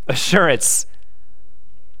assurance.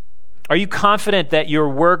 Are you confident that your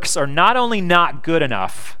works are not only not good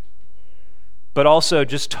enough, but also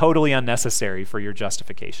just totally unnecessary for your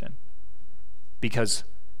justification? Because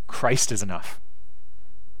Christ is enough.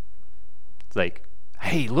 It's like,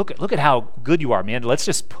 hey, look at how good you are, man. Let's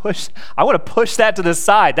just I want to push that to the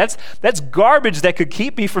side. That's garbage that could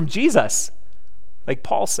keep me from Jesus. Like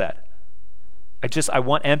Paul said, I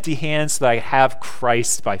want empty hands so that I have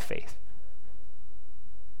Christ by faith.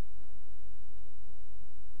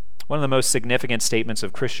 One of the most significant statements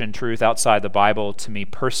of Christian truth outside the Bible to me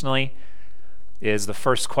personally is the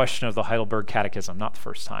first question of the Heidelberg Catechism, not the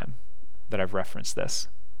first time that I've referenced this.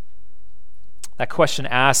 That question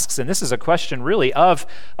asks, and this is a question really of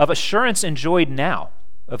assurance enjoyed now,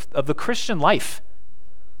 of the Christian life,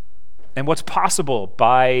 and what's possible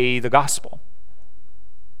by the gospel.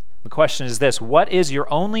 The question is this: what is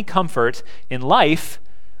your only comfort in life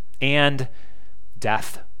and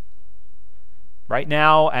death? Right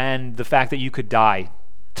now, and the fact that you could die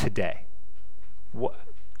today. Do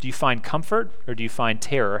you find comfort or do you find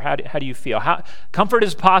terror? How do you feel? Comfort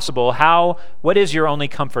is possible. What is your only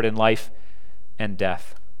comfort in life and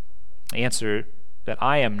death? Answer: that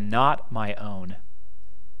I am not my own,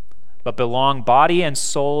 but belong body and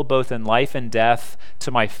soul, both in life and death,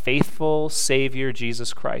 to my faithful Savior,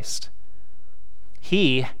 Jesus Christ.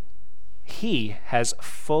 He has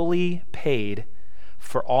fully paid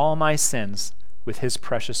for all my sins with his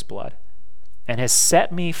precious blood, and has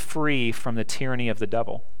set me free from the tyranny of the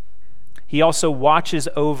devil. He also watches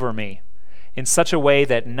over me in such a way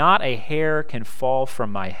that not a hair can fall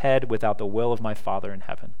from my head without the will of my Father in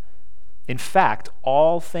heaven. In fact,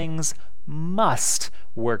 all things must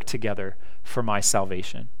work together for my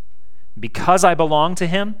salvation. Because I belong to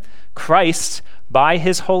him, Christ, by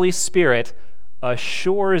his Holy Spirit,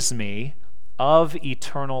 assures me of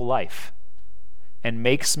eternal life and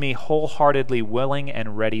makes me wholeheartedly willing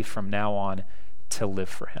and ready from now on to live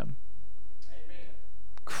for him. Amen.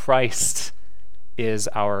 Christ is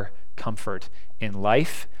our comfort in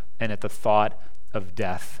life and at the thought of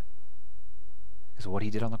death. Is what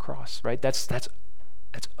he did on the cross, right? That's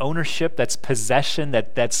ownership, that's possession,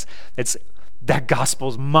 that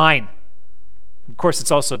gospel's mine. Of course,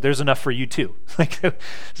 it's also, there's enough for you too. Like,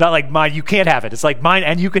 it's not like mine, you can't have it. It's like mine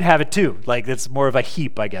and you can have it too. Like, it's more of a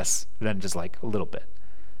heap, I guess, than just like a little bit.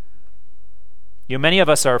 Many of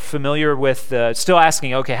us are familiar with still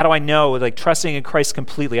asking, okay, how do I know, like trusting in Christ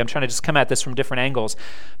completely? I'm trying to just come at this from different angles.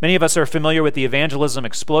 Many of us are familiar with the Evangelism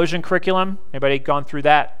Explosion curriculum. Anybody gone through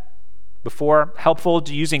that before? Helpful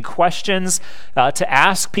to using questions to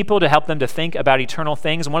ask people to help them to think about eternal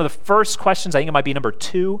things. And one of the first questions, I think it might be number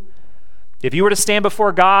 2, if you were to stand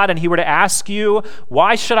before God and he were to ask you,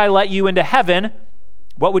 why should I let you into heaven?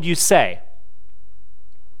 What would you say?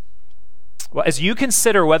 Well, as you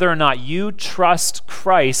consider whether or not you trust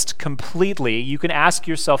Christ completely, you can ask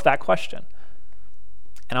yourself that question.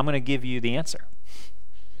 And I'm going to give you the answer.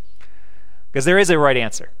 Because there is a right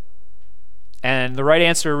answer. And the right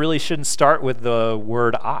answer really shouldn't start with the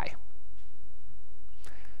word I.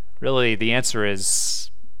 Really, the answer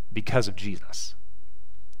is because of Jesus.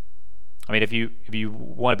 I mean, if you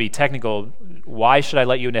want to be technical, why should I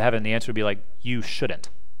let you into heaven? The answer would be like, you shouldn't.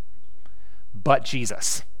 But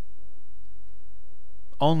Jesus.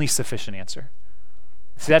 Only sufficient answer.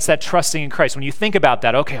 See, that's that trusting in Christ. When you think about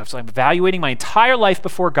that, okay, so I'm evaluating my entire life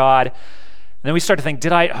before God, and then we start to think,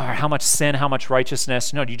 how much sin, how much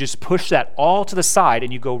righteousness? No, you just push that all to the side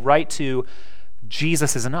and you go right to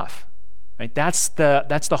Jesus is enough. Right? That's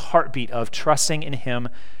the heartbeat of trusting in him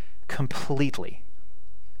completely.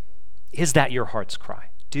 Is that your heart's cry?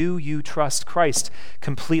 Do you trust Christ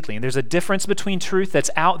completely? And there's a difference between truth that's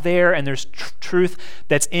out there and there's truth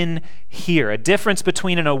that's in here. A difference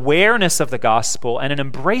between an awareness of the gospel and an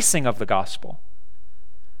embracing of the gospel.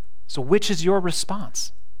 So which is your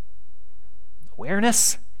response?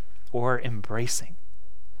 Awareness or embracing?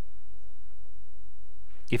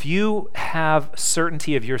 If you have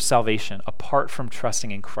certainty of your salvation apart from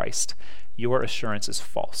trusting in Christ, your assurance is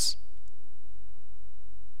false.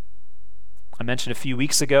 I mentioned a few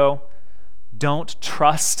weeks ago, don't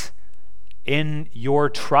trust in your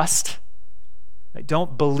trust.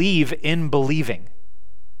 Don't believe in believing.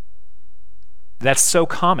 That's so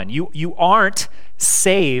common. You aren't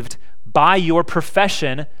saved by your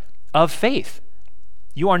profession of faith.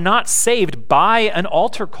 You are not saved by an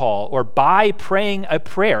altar call or by praying a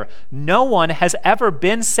prayer. No one has ever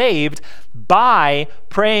been saved by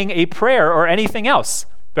praying a prayer or anything else,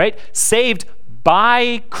 right? Saved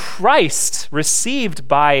by Christ, received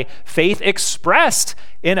by faith, expressed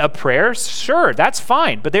in a prayer, sure, that's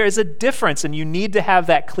fine. But there is a difference, and you need to have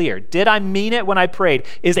that clear. Did I mean it when I prayed?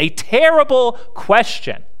 Is a terrible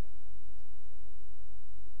question.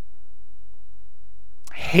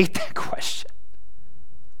 I hate that question.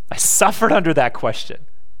 I suffered under that question.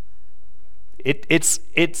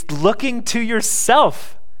 It's looking to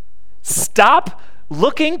yourself. Stop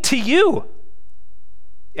looking to you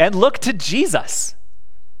and look to Jesus.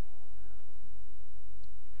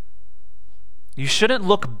 You shouldn't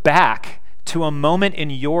look back to a moment in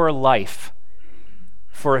your life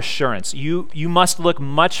for assurance. You must look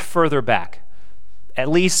much further back, at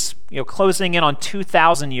least closing in on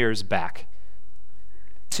 2,000 years back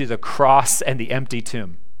to the cross and the empty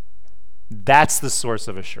tomb. That's the source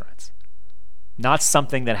of assurance, not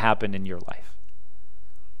something that happened in your life.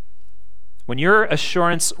 When your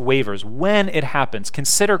assurance wavers, when it happens,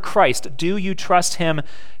 consider Christ. Do you trust him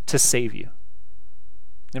to save you?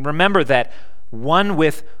 And remember that one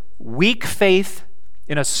with weak faith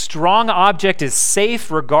in a strong object is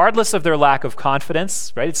safe regardless of their lack of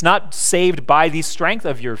confidence, right? It's not saved by the strength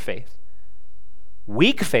of your faith.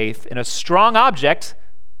 Weak faith in a strong object,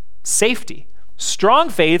 safety. Strong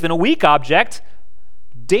faith in a weak object,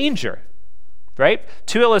 danger. Right?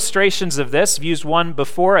 Two illustrations of this. I've used one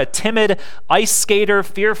before. A timid ice skater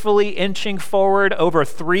fearfully inching forward over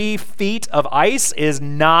 3 feet of ice is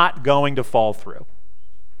not going to fall through.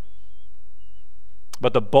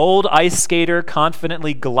 But the bold ice skater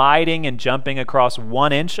confidently gliding and jumping across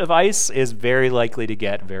 1 inch of ice is very likely to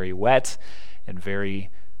get very wet and very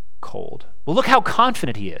cold. Well, look how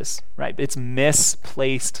confident he is, right? It's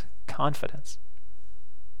misplaced confidence.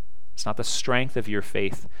 It's not the strength of your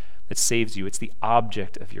faith that saves you. It's the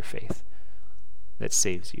object of your faith that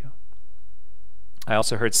saves you. I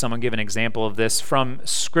also heard someone give an example of this from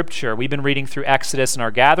Scripture. We've been reading through Exodus in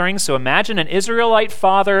our gatherings, so imagine an Israelite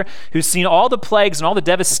father who's seen all the plagues and all the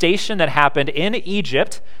devastation that happened in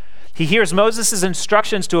Egypt. He hears Moses'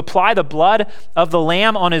 instructions to apply the blood of the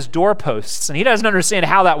lamb on his doorposts, and he doesn't understand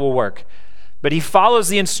how that will work. But he follows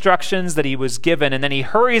the instructions that he was given, and then he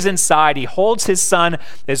hurries inside. He holds his son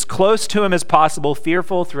as close to him as possible,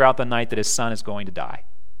 fearful throughout the night that his son is going to die.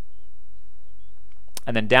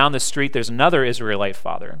 And then down the street, there's another Israelite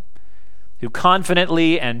father who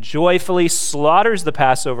confidently and joyfully slaughters the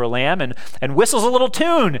Passover lamb and whistles a little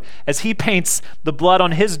tune as he paints the blood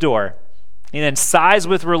on his door. He then sighs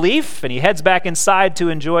with relief, and he heads back inside to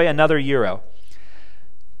enjoy another gyro.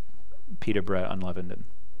 Pita bread unleavened.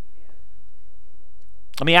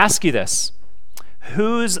 Let me ask you this.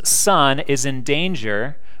 Whose son is in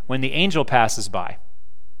danger when the angel passes by?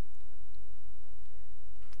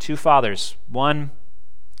 2 fathers, one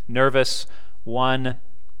nervous, one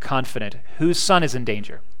confident. Whose son is in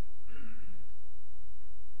danger?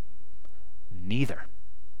 Neither.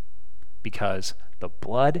 Because the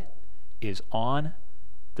blood is on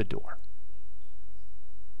the door.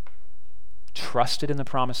 trusted in the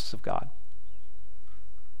promises of God.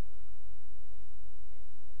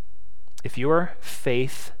 If your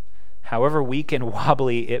faith, however weak and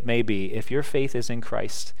wobbly it may be, if your faith is in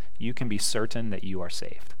Christ, you can be certain that you are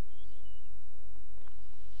saved.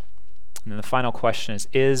 And then the final question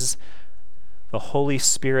is the Holy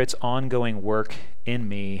Spirit's ongoing work in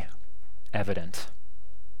me evident?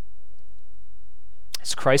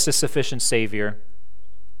 Is Christ a sufficient Savior?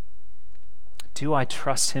 Do I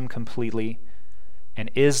trust him completely?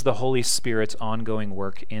 And is the Holy Spirit's ongoing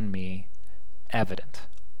work in me evident?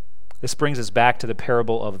 This brings us back to the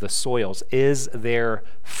parable of the soils. Is there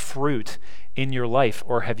fruit in your life,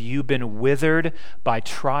 or have you been withered by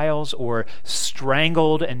trials or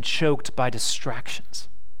strangled and choked by distractions?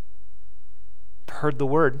 Heard the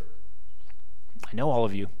word. I know all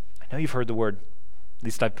of you. I know you've heard the word. At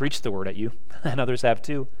least I've preached the word at you, and others have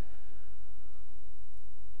too.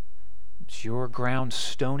 Is your ground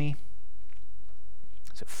stony?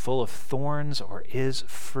 Is it full of thorns, or is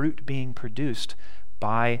fruit being produced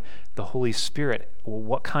by the Holy Spirit? Well,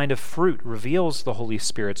 what kind of fruit reveals the Holy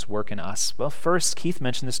Spirit's work in us? Well, first, Keith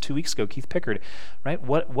mentioned this 2 weeks ago, Keith Pickard, right?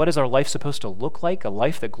 What is our life supposed to look like? A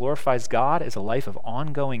life that glorifies God is a life of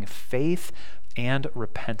ongoing faith and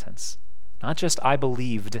repentance. Not just I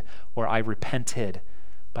believed or I repented,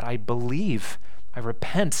 but I believe, I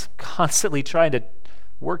repent, constantly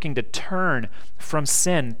working to turn from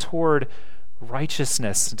sin toward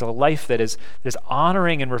righteousness, into a life that is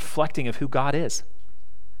honoring and reflecting of who God is.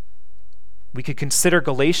 We could consider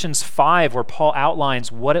Galatians 5, where Paul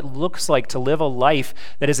outlines what it looks like to live a life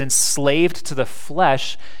that is enslaved to the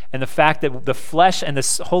flesh, and the fact that the flesh and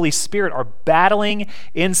the Holy Spirit are battling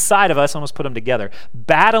inside of us. I almost put them together.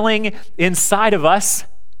 Battling inside of us,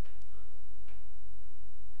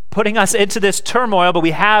 putting us into this turmoil, but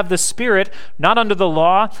we have the Spirit, not under the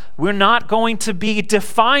law. We're not going to be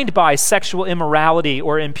defined by sexual immorality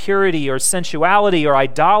or impurity or sensuality or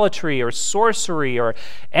idolatry or sorcery or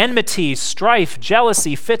enmity, strife,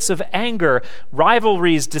 jealousy, fits of anger,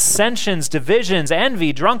 rivalries, dissensions, divisions,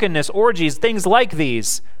 envy, drunkenness, orgies, things like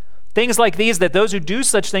these. Things like these, that those who do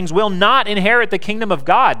such things will not inherit the kingdom of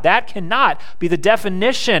God. That cannot be the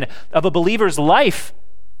definition of a believer's life,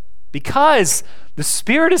 because the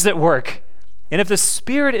Spirit is at work. And if the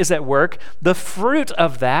Spirit is at work, the fruit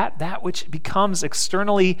of that which becomes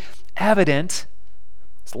externally evident,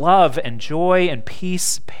 is love and joy and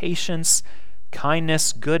peace, patience,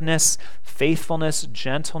 kindness, goodness, faithfulness,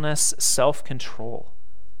 gentleness, self-control.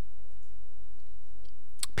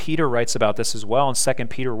 Peter writes about this as well in 2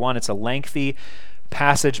 Peter 1. It's a lengthy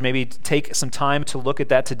passage. Maybe take some time to look at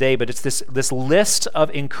that today, but it's this list of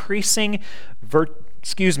increasing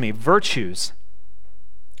virtues.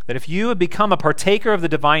 That if you have become a partaker of the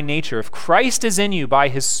divine nature, if Christ is in you by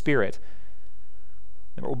his Spirit,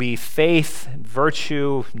 there will be faith,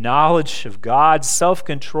 virtue, knowledge of God,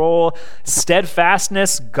 self-control,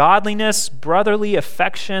 steadfastness, godliness, brotherly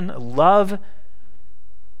affection, love.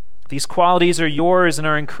 These qualities are yours and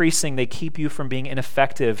are increasing. They keep you from being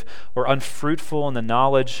ineffective or unfruitful in the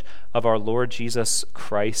knowledge of our Lord Jesus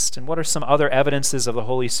Christ. And what are some other evidences of the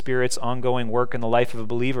Holy Spirit's ongoing work in the life of a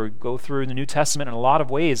believer? We go through the New Testament in a lot of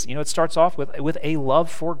ways. It starts off with a love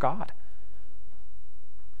for God.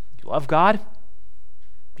 You love God,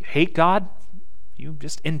 you hate God, you're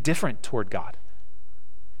just indifferent toward God.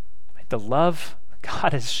 The love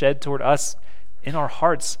God has shed toward us in our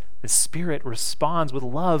hearts, the Spirit responds with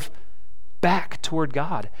love back toward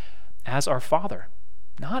God as our Father.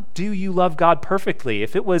 Not do you love God perfectly.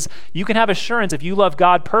 If it was, you can have assurance if you love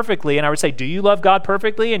God perfectly, and I would say, do you love God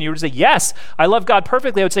perfectly? And you would say, yes, I love God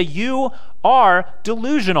perfectly. I would say, you are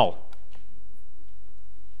delusional.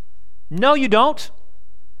 No, you don't.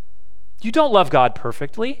 You don't love God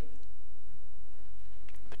perfectly.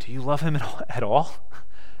 But do you love him at all?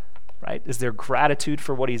 Right? Is there gratitude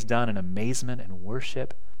for what he's done and amazement and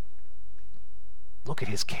worship? Look at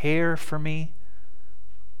his care for me.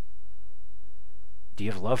 Do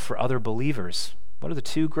you have love for other believers? What are the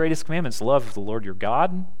two greatest commandments? Love the Lord your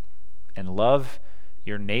God and love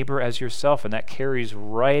your neighbor as yourself. And that carries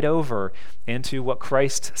right over into what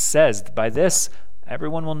Christ says. By this,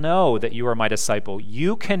 everyone will know that you are my disciple.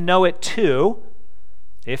 You can know it too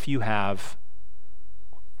if you have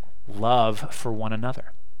love for one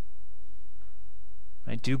another.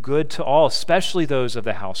 Right? Do good to all, especially those of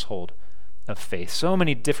the household of faith. So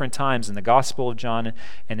many different times in the Gospel of John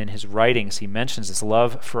and in his writings, he mentions this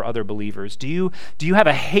love for other believers. Do you have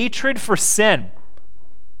a hatred for sin?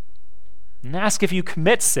 And ask if you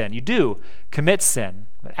commit sin. You do commit sin.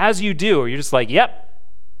 But as you do, you're just like, yep,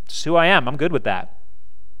 it's who I am. I'm good with that.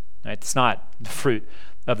 Right? It's not the fruit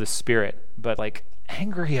of the Spirit, but like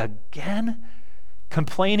angry again,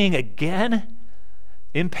 complaining again,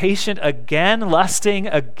 impatient again, lusting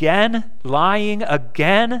again, lying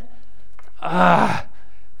again. I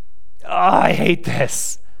hate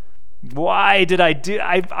this. Why did I do?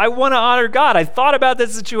 I want to honor God. I thought about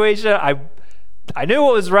this situation. I knew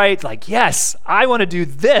what was right. Like, yes, I want to do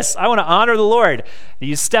this. I want to honor the Lord. And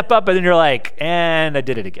you step up and then you're like, and I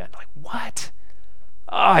did it again. Like, what?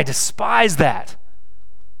 Oh, I despise that.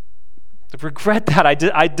 I regret that.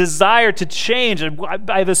 I desire to change. And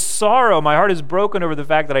I have a sorrow. My heart is broken over the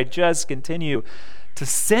fact that I just continue to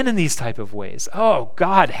sin in these type of ways. Oh,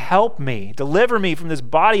 God, help me. Deliver me from this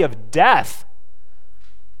body of death.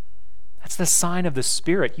 That's the sign of the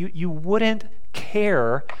Spirit. You wouldn't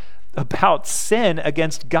care about sin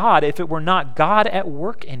against God if it were not God at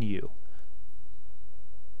work in you.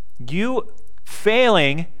 You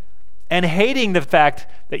failing and hating the fact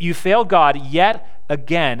that you failed God yet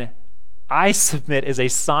again, I submit, is a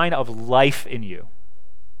sign of life in you.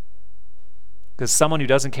 Because someone who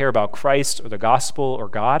doesn't care about Christ or the gospel or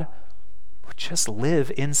God would just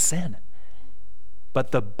live in sin.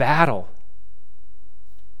 But the battle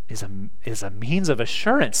is a means of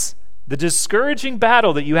assurance. The discouraging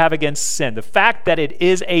battle that you have against sin, the fact that it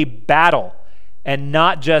is a battle and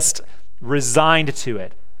not just resigned to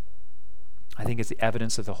it, I think is the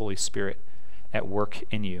evidence of the Holy Spirit at work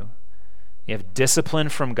in you. You have discipline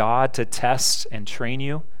from God to test and train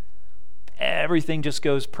you. Everything just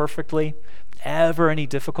goes perfectly. Ever any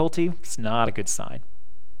difficulty, it's not a good sign.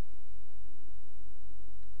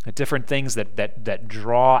 The different things that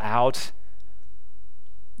draw out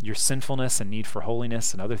your sinfulness and need for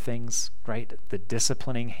holiness and other things, right? The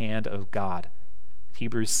disciplining hand of God.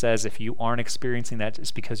 Hebrews says if you aren't experiencing that,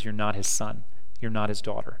 it's because you're not his son. You're not his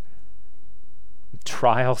daughter.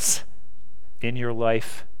 Trials in your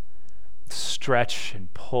life stretch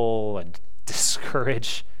and pull and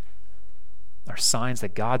discourage are signs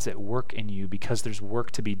that God's at work in you because there's work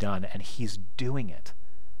to be done and he's doing it.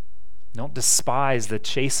 Don't despise the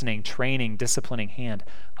chastening, training, disciplining hand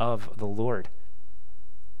of the Lord.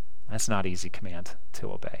 That's not an easy command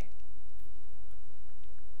to obey.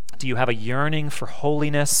 Do you have a yearning for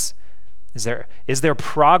holiness? Is there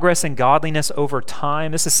progress in godliness over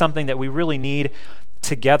time? This is something that we really need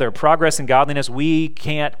together. Progress in godliness, we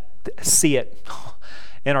can't see it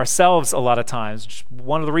in ourselves a lot of times.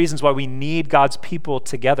 One of the reasons why we need God's people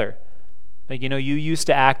together. Like, you used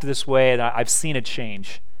to act this way, and I've seen it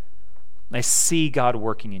change. I see God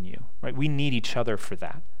working in you. Right? We need each other for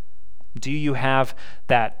that. Do you have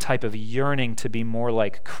that type of yearning to be more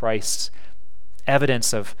like Christ?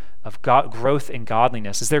 Evidence of God, growth in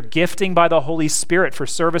godliness? Is there gifting by the Holy Spirit for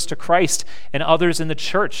service to Christ and others in the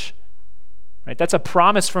church? Right? That's a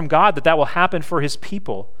promise from God that will happen for his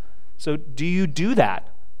people. So do you do that?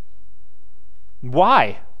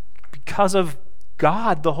 Why? Because of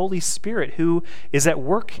God, the Holy Spirit, who is at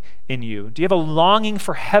work in you. Do you have a longing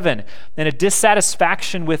for heaven and a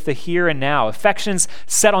dissatisfaction with the here and now? Affections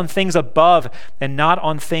set on things above and not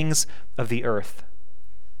on things of the earth.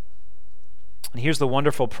 And here's the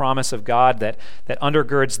wonderful promise of God that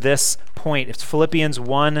undergirds this point. It's Philippians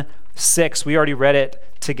 1:6. We already read it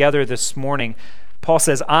together this morning. Paul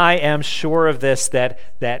says, I am sure of this,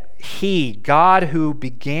 that he, God who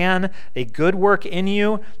began a good work in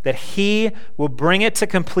you, that he will bring it to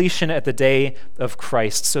completion at the day of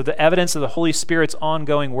Christ. So the evidence of the Holy Spirit's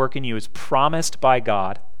ongoing work in you is promised by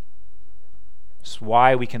God. That's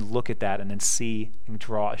why we can look at that and then see and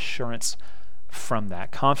draw assurance from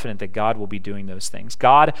that, confident that God will be doing those things.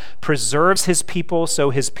 God preserves his people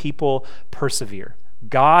so his people persevere.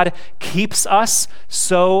 God keeps us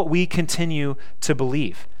so we continue to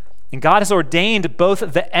believe. And God has ordained both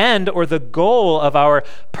the end or the goal of our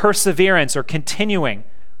perseverance or continuing.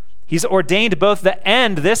 He's ordained both the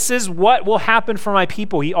end. This is what will happen for my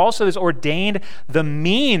people. He also has ordained the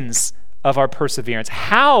means of our perseverance.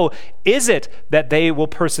 How is it that they will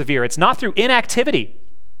persevere? It's not through inactivity.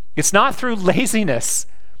 It's not through laziness.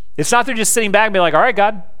 It's not through just sitting back and be like, all right,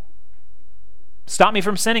 God, stop me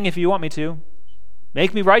from sinning if you want me to.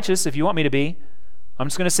 Make me righteous if you want me to be. I'm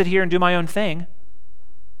just going to sit here and do my own thing.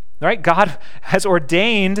 All right? God has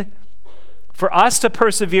ordained for us to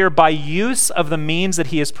persevere by use of the means that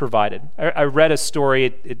he has provided. I read a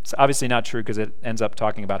story. It's obviously not true because it ends up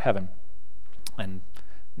talking about heaven. And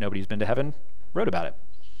nobody who's been to heaven wrote about it.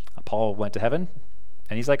 Paul went to heaven,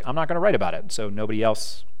 and he's like, I'm not going to write about it. So nobody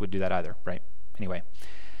else would do that either, right? Anyway.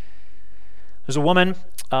 There's a woman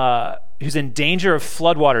who's in danger of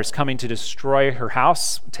floodwaters coming to destroy her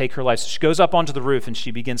house, take her life. So she goes up onto the roof and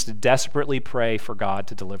she begins to desperately pray for God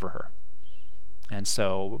to deliver her. And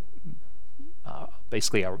so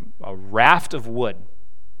Basically, a raft of wood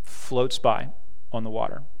floats by on the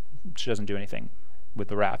water. She doesn't do anything with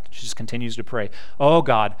the raft. She just continues to pray, oh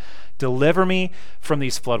God, deliver me from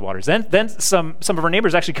these floodwaters. Then some of her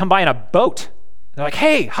neighbors actually come by in a boat. They're like,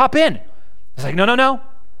 hey, hop in. It's like, no.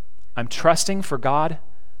 I'm trusting for God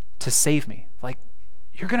to save me. Like,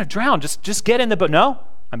 you're going to drown. Just get in the boat. No,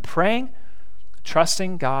 I'm praying,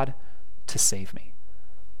 trusting God to save me.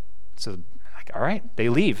 So, like, all right, they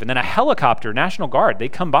leave. And then a helicopter, National Guard, they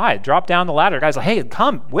come by, drop down the ladder. The guy's like, hey,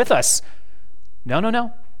 come with us. No.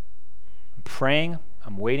 I'm praying.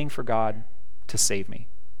 I'm waiting for God to save me.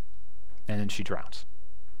 And then she drowns.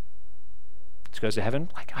 She goes to heaven,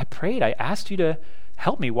 like, I prayed. I asked you to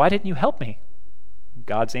help me. Why didn't you help me?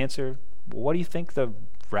 God's answer, well, what do you think the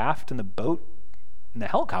raft and the boat and the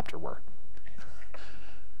helicopter were?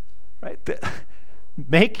 Right?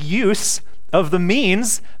 Make use of the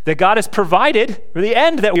means that God has provided for the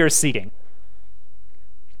end that we are seeking.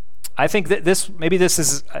 I think that this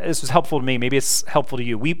was helpful to me. Maybe it's helpful to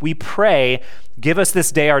you. We pray, give us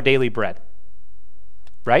this day our daily bread,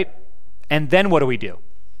 right? And then what do?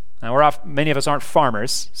 Now many of us aren't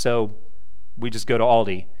farmers, so we just go to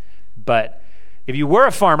Aldi. But if you were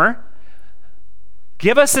a farmer,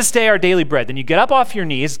 give us this day our daily bread. Then you get up off your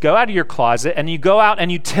knees, go out of your closet, and you go out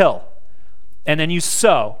and you till, and then you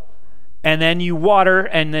sow, and then you water,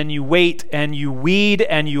 and then you wait, and you weed,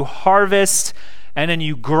 and you harvest, and then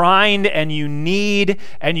you grind, and you knead,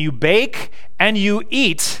 and you bake, and you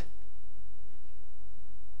eat.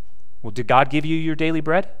 Well, did God give you your daily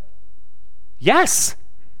bread? Yes.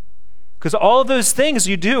 Because all of those things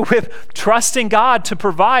you do with trusting God to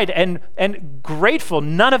provide and grateful.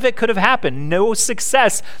 None of it could have happened. No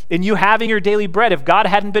success in you having your daily bread if God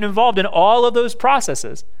hadn't been involved in all of those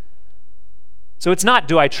processes. So it's not,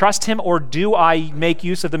 do I trust him or do I make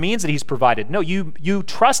use of the means that he's provided? No, you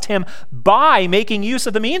trust him by making use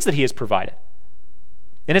of the means that he has provided.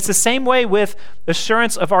 And it's the same way with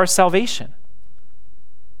assurance of our salvation.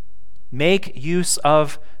 Make use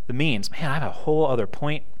of the means. Man, I have a whole other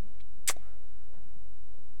point.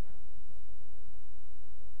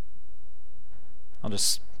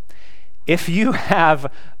 If you have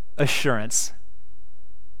assurance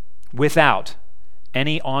without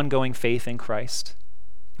any ongoing faith in Christ,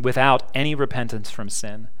 without any repentance from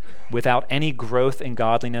sin, without any growth in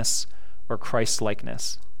godliness or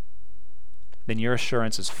Christ-likeness, then your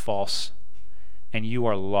assurance is false and you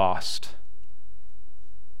are lost.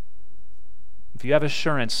 If you have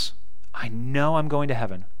assurance, I know I'm going to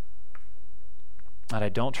heaven, and I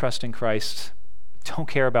don't trust in Christ, don't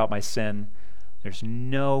care about my sin, there's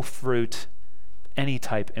no fruit, any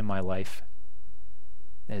type in my life,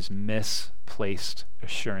 that is misplaced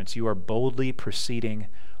assurance. You are boldly proceeding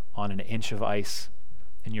on an inch of ice,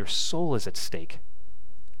 and your soul is at stake.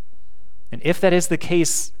 And if that is the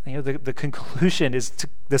case, the conclusion is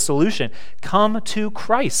the solution. Come to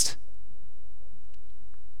Christ.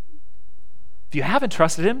 If you haven't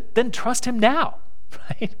trusted him, then trust him now.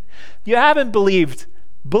 Right? If you haven't believed,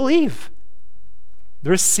 believe.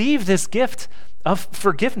 Receive this gift of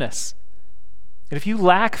forgiveness. And if you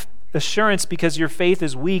lack assurance because your faith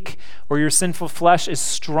is weak or your sinful flesh is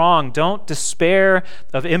strong, don't despair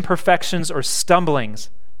of imperfections or stumblings.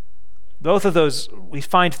 Both of those we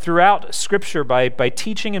find throughout Scripture by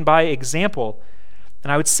teaching and by example.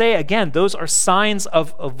 And I would say, again, those are signs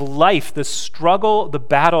of life. The struggle, the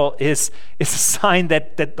battle is a sign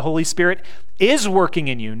that the Holy Spirit is working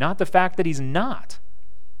in you, not the fact that he's not.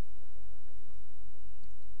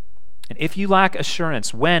 And if you lack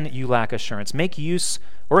assurance, when you lack assurance, make use,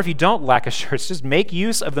 or if you don't lack assurance, just make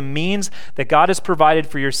use of the means that God has provided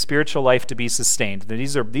for your spiritual life to be sustained.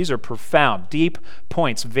 These are profound, deep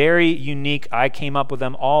points, very unique. I came up with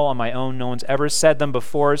them all on my own. No one's ever said them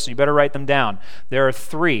before, so you better write them down. There are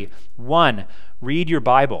 3. 1, read your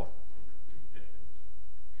Bible.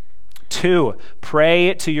 2,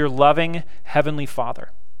 pray to your loving Heavenly Father.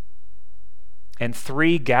 And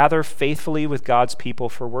 3, gather faithfully with God's people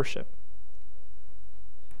for worship.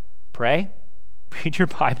 Pray, read your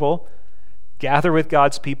Bible, gather with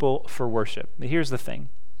God's people for worship. But here's the thing.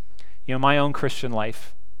 My own Christian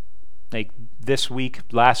life, like this week,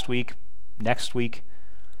 last week, next week,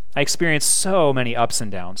 I experienced so many ups and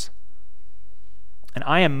downs. And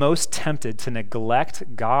I am most tempted to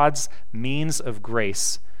neglect God's means of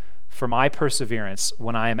grace for my perseverance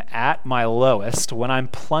when I am at my lowest, when I'm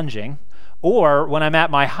plunging, or when I'm at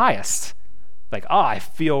my highest. Like, I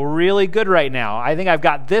feel really good right now. I think I've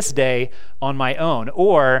got this day on my own.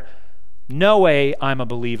 Or, no way I'm a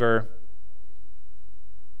believer.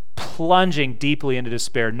 Plunging deeply into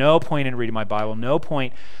despair. No point in reading my Bible. No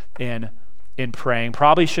point in in praying.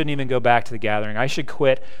 Probably shouldn't even go back to the gathering. I should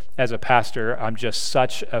quit as a pastor. I'm just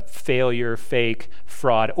such a failure, fake,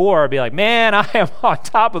 fraud. Or be like, man, I am on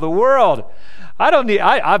top of the world.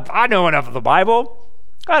 I know enough of the Bible.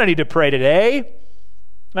 I don't need to pray today.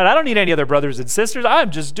 And I don't need any other brothers and sisters.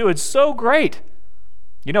 I'm just doing so great.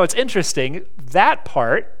 You know, it's interesting. That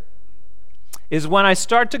part is when I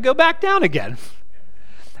start to go back down again.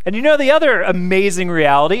 And you know, the other amazing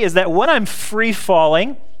reality is that when I'm free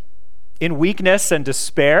falling in weakness and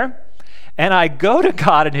despair, and I go to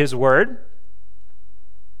God and His Word,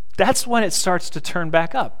 that's when it starts to turn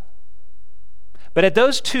back up. But at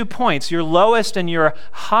those 2 points, your lowest and your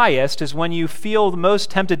highest, is when you feel the most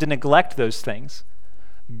tempted to neglect those things.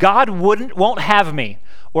 God won't have me,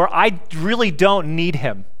 or I really don't need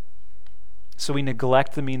Him. So we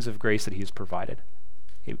neglect the means of grace that He has provided.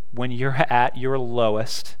 When you're at your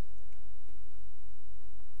lowest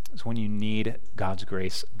is when you need God's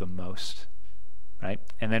grace the most, right?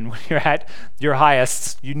 And then when you're at your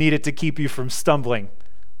highest, you need it to keep you from stumbling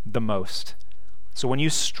the most. So when you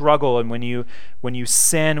struggle and when you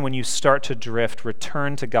sin, when you start to drift,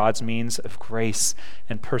 return to God's means of grace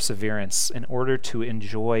and perseverance in order to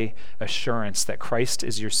enjoy assurance that Christ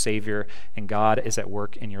is your Savior and God is at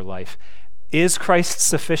work in your life. Is Christ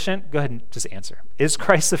sufficient? Go ahead and just answer. Is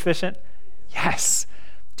Christ sufficient? Yes.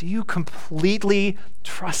 Do you completely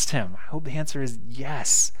trust Him? I hope the answer is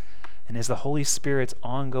yes. And is the Holy Spirit's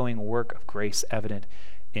ongoing work of grace evident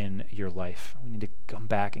in your life? We need to come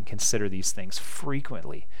back and consider these things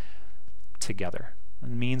frequently together, the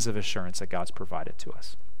means of assurance that God's provided to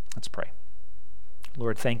us. Let's pray.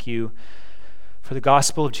 Lord, thank you for the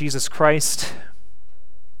gospel of Jesus Christ.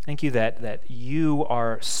 Thank you that you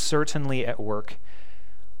are certainly at work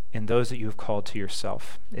in those that you have called to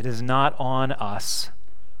yourself. It is not on us.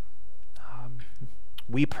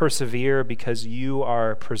 We persevere because you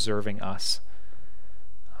are preserving us.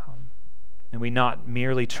 May we not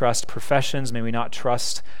merely trust professions, may we not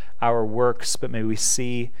trust our works, but may we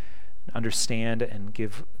see, understand, and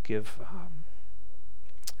give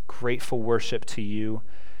grateful worship to you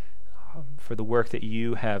for the work that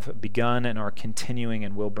you have begun and are continuing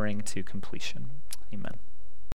and will bring to completion. Amen.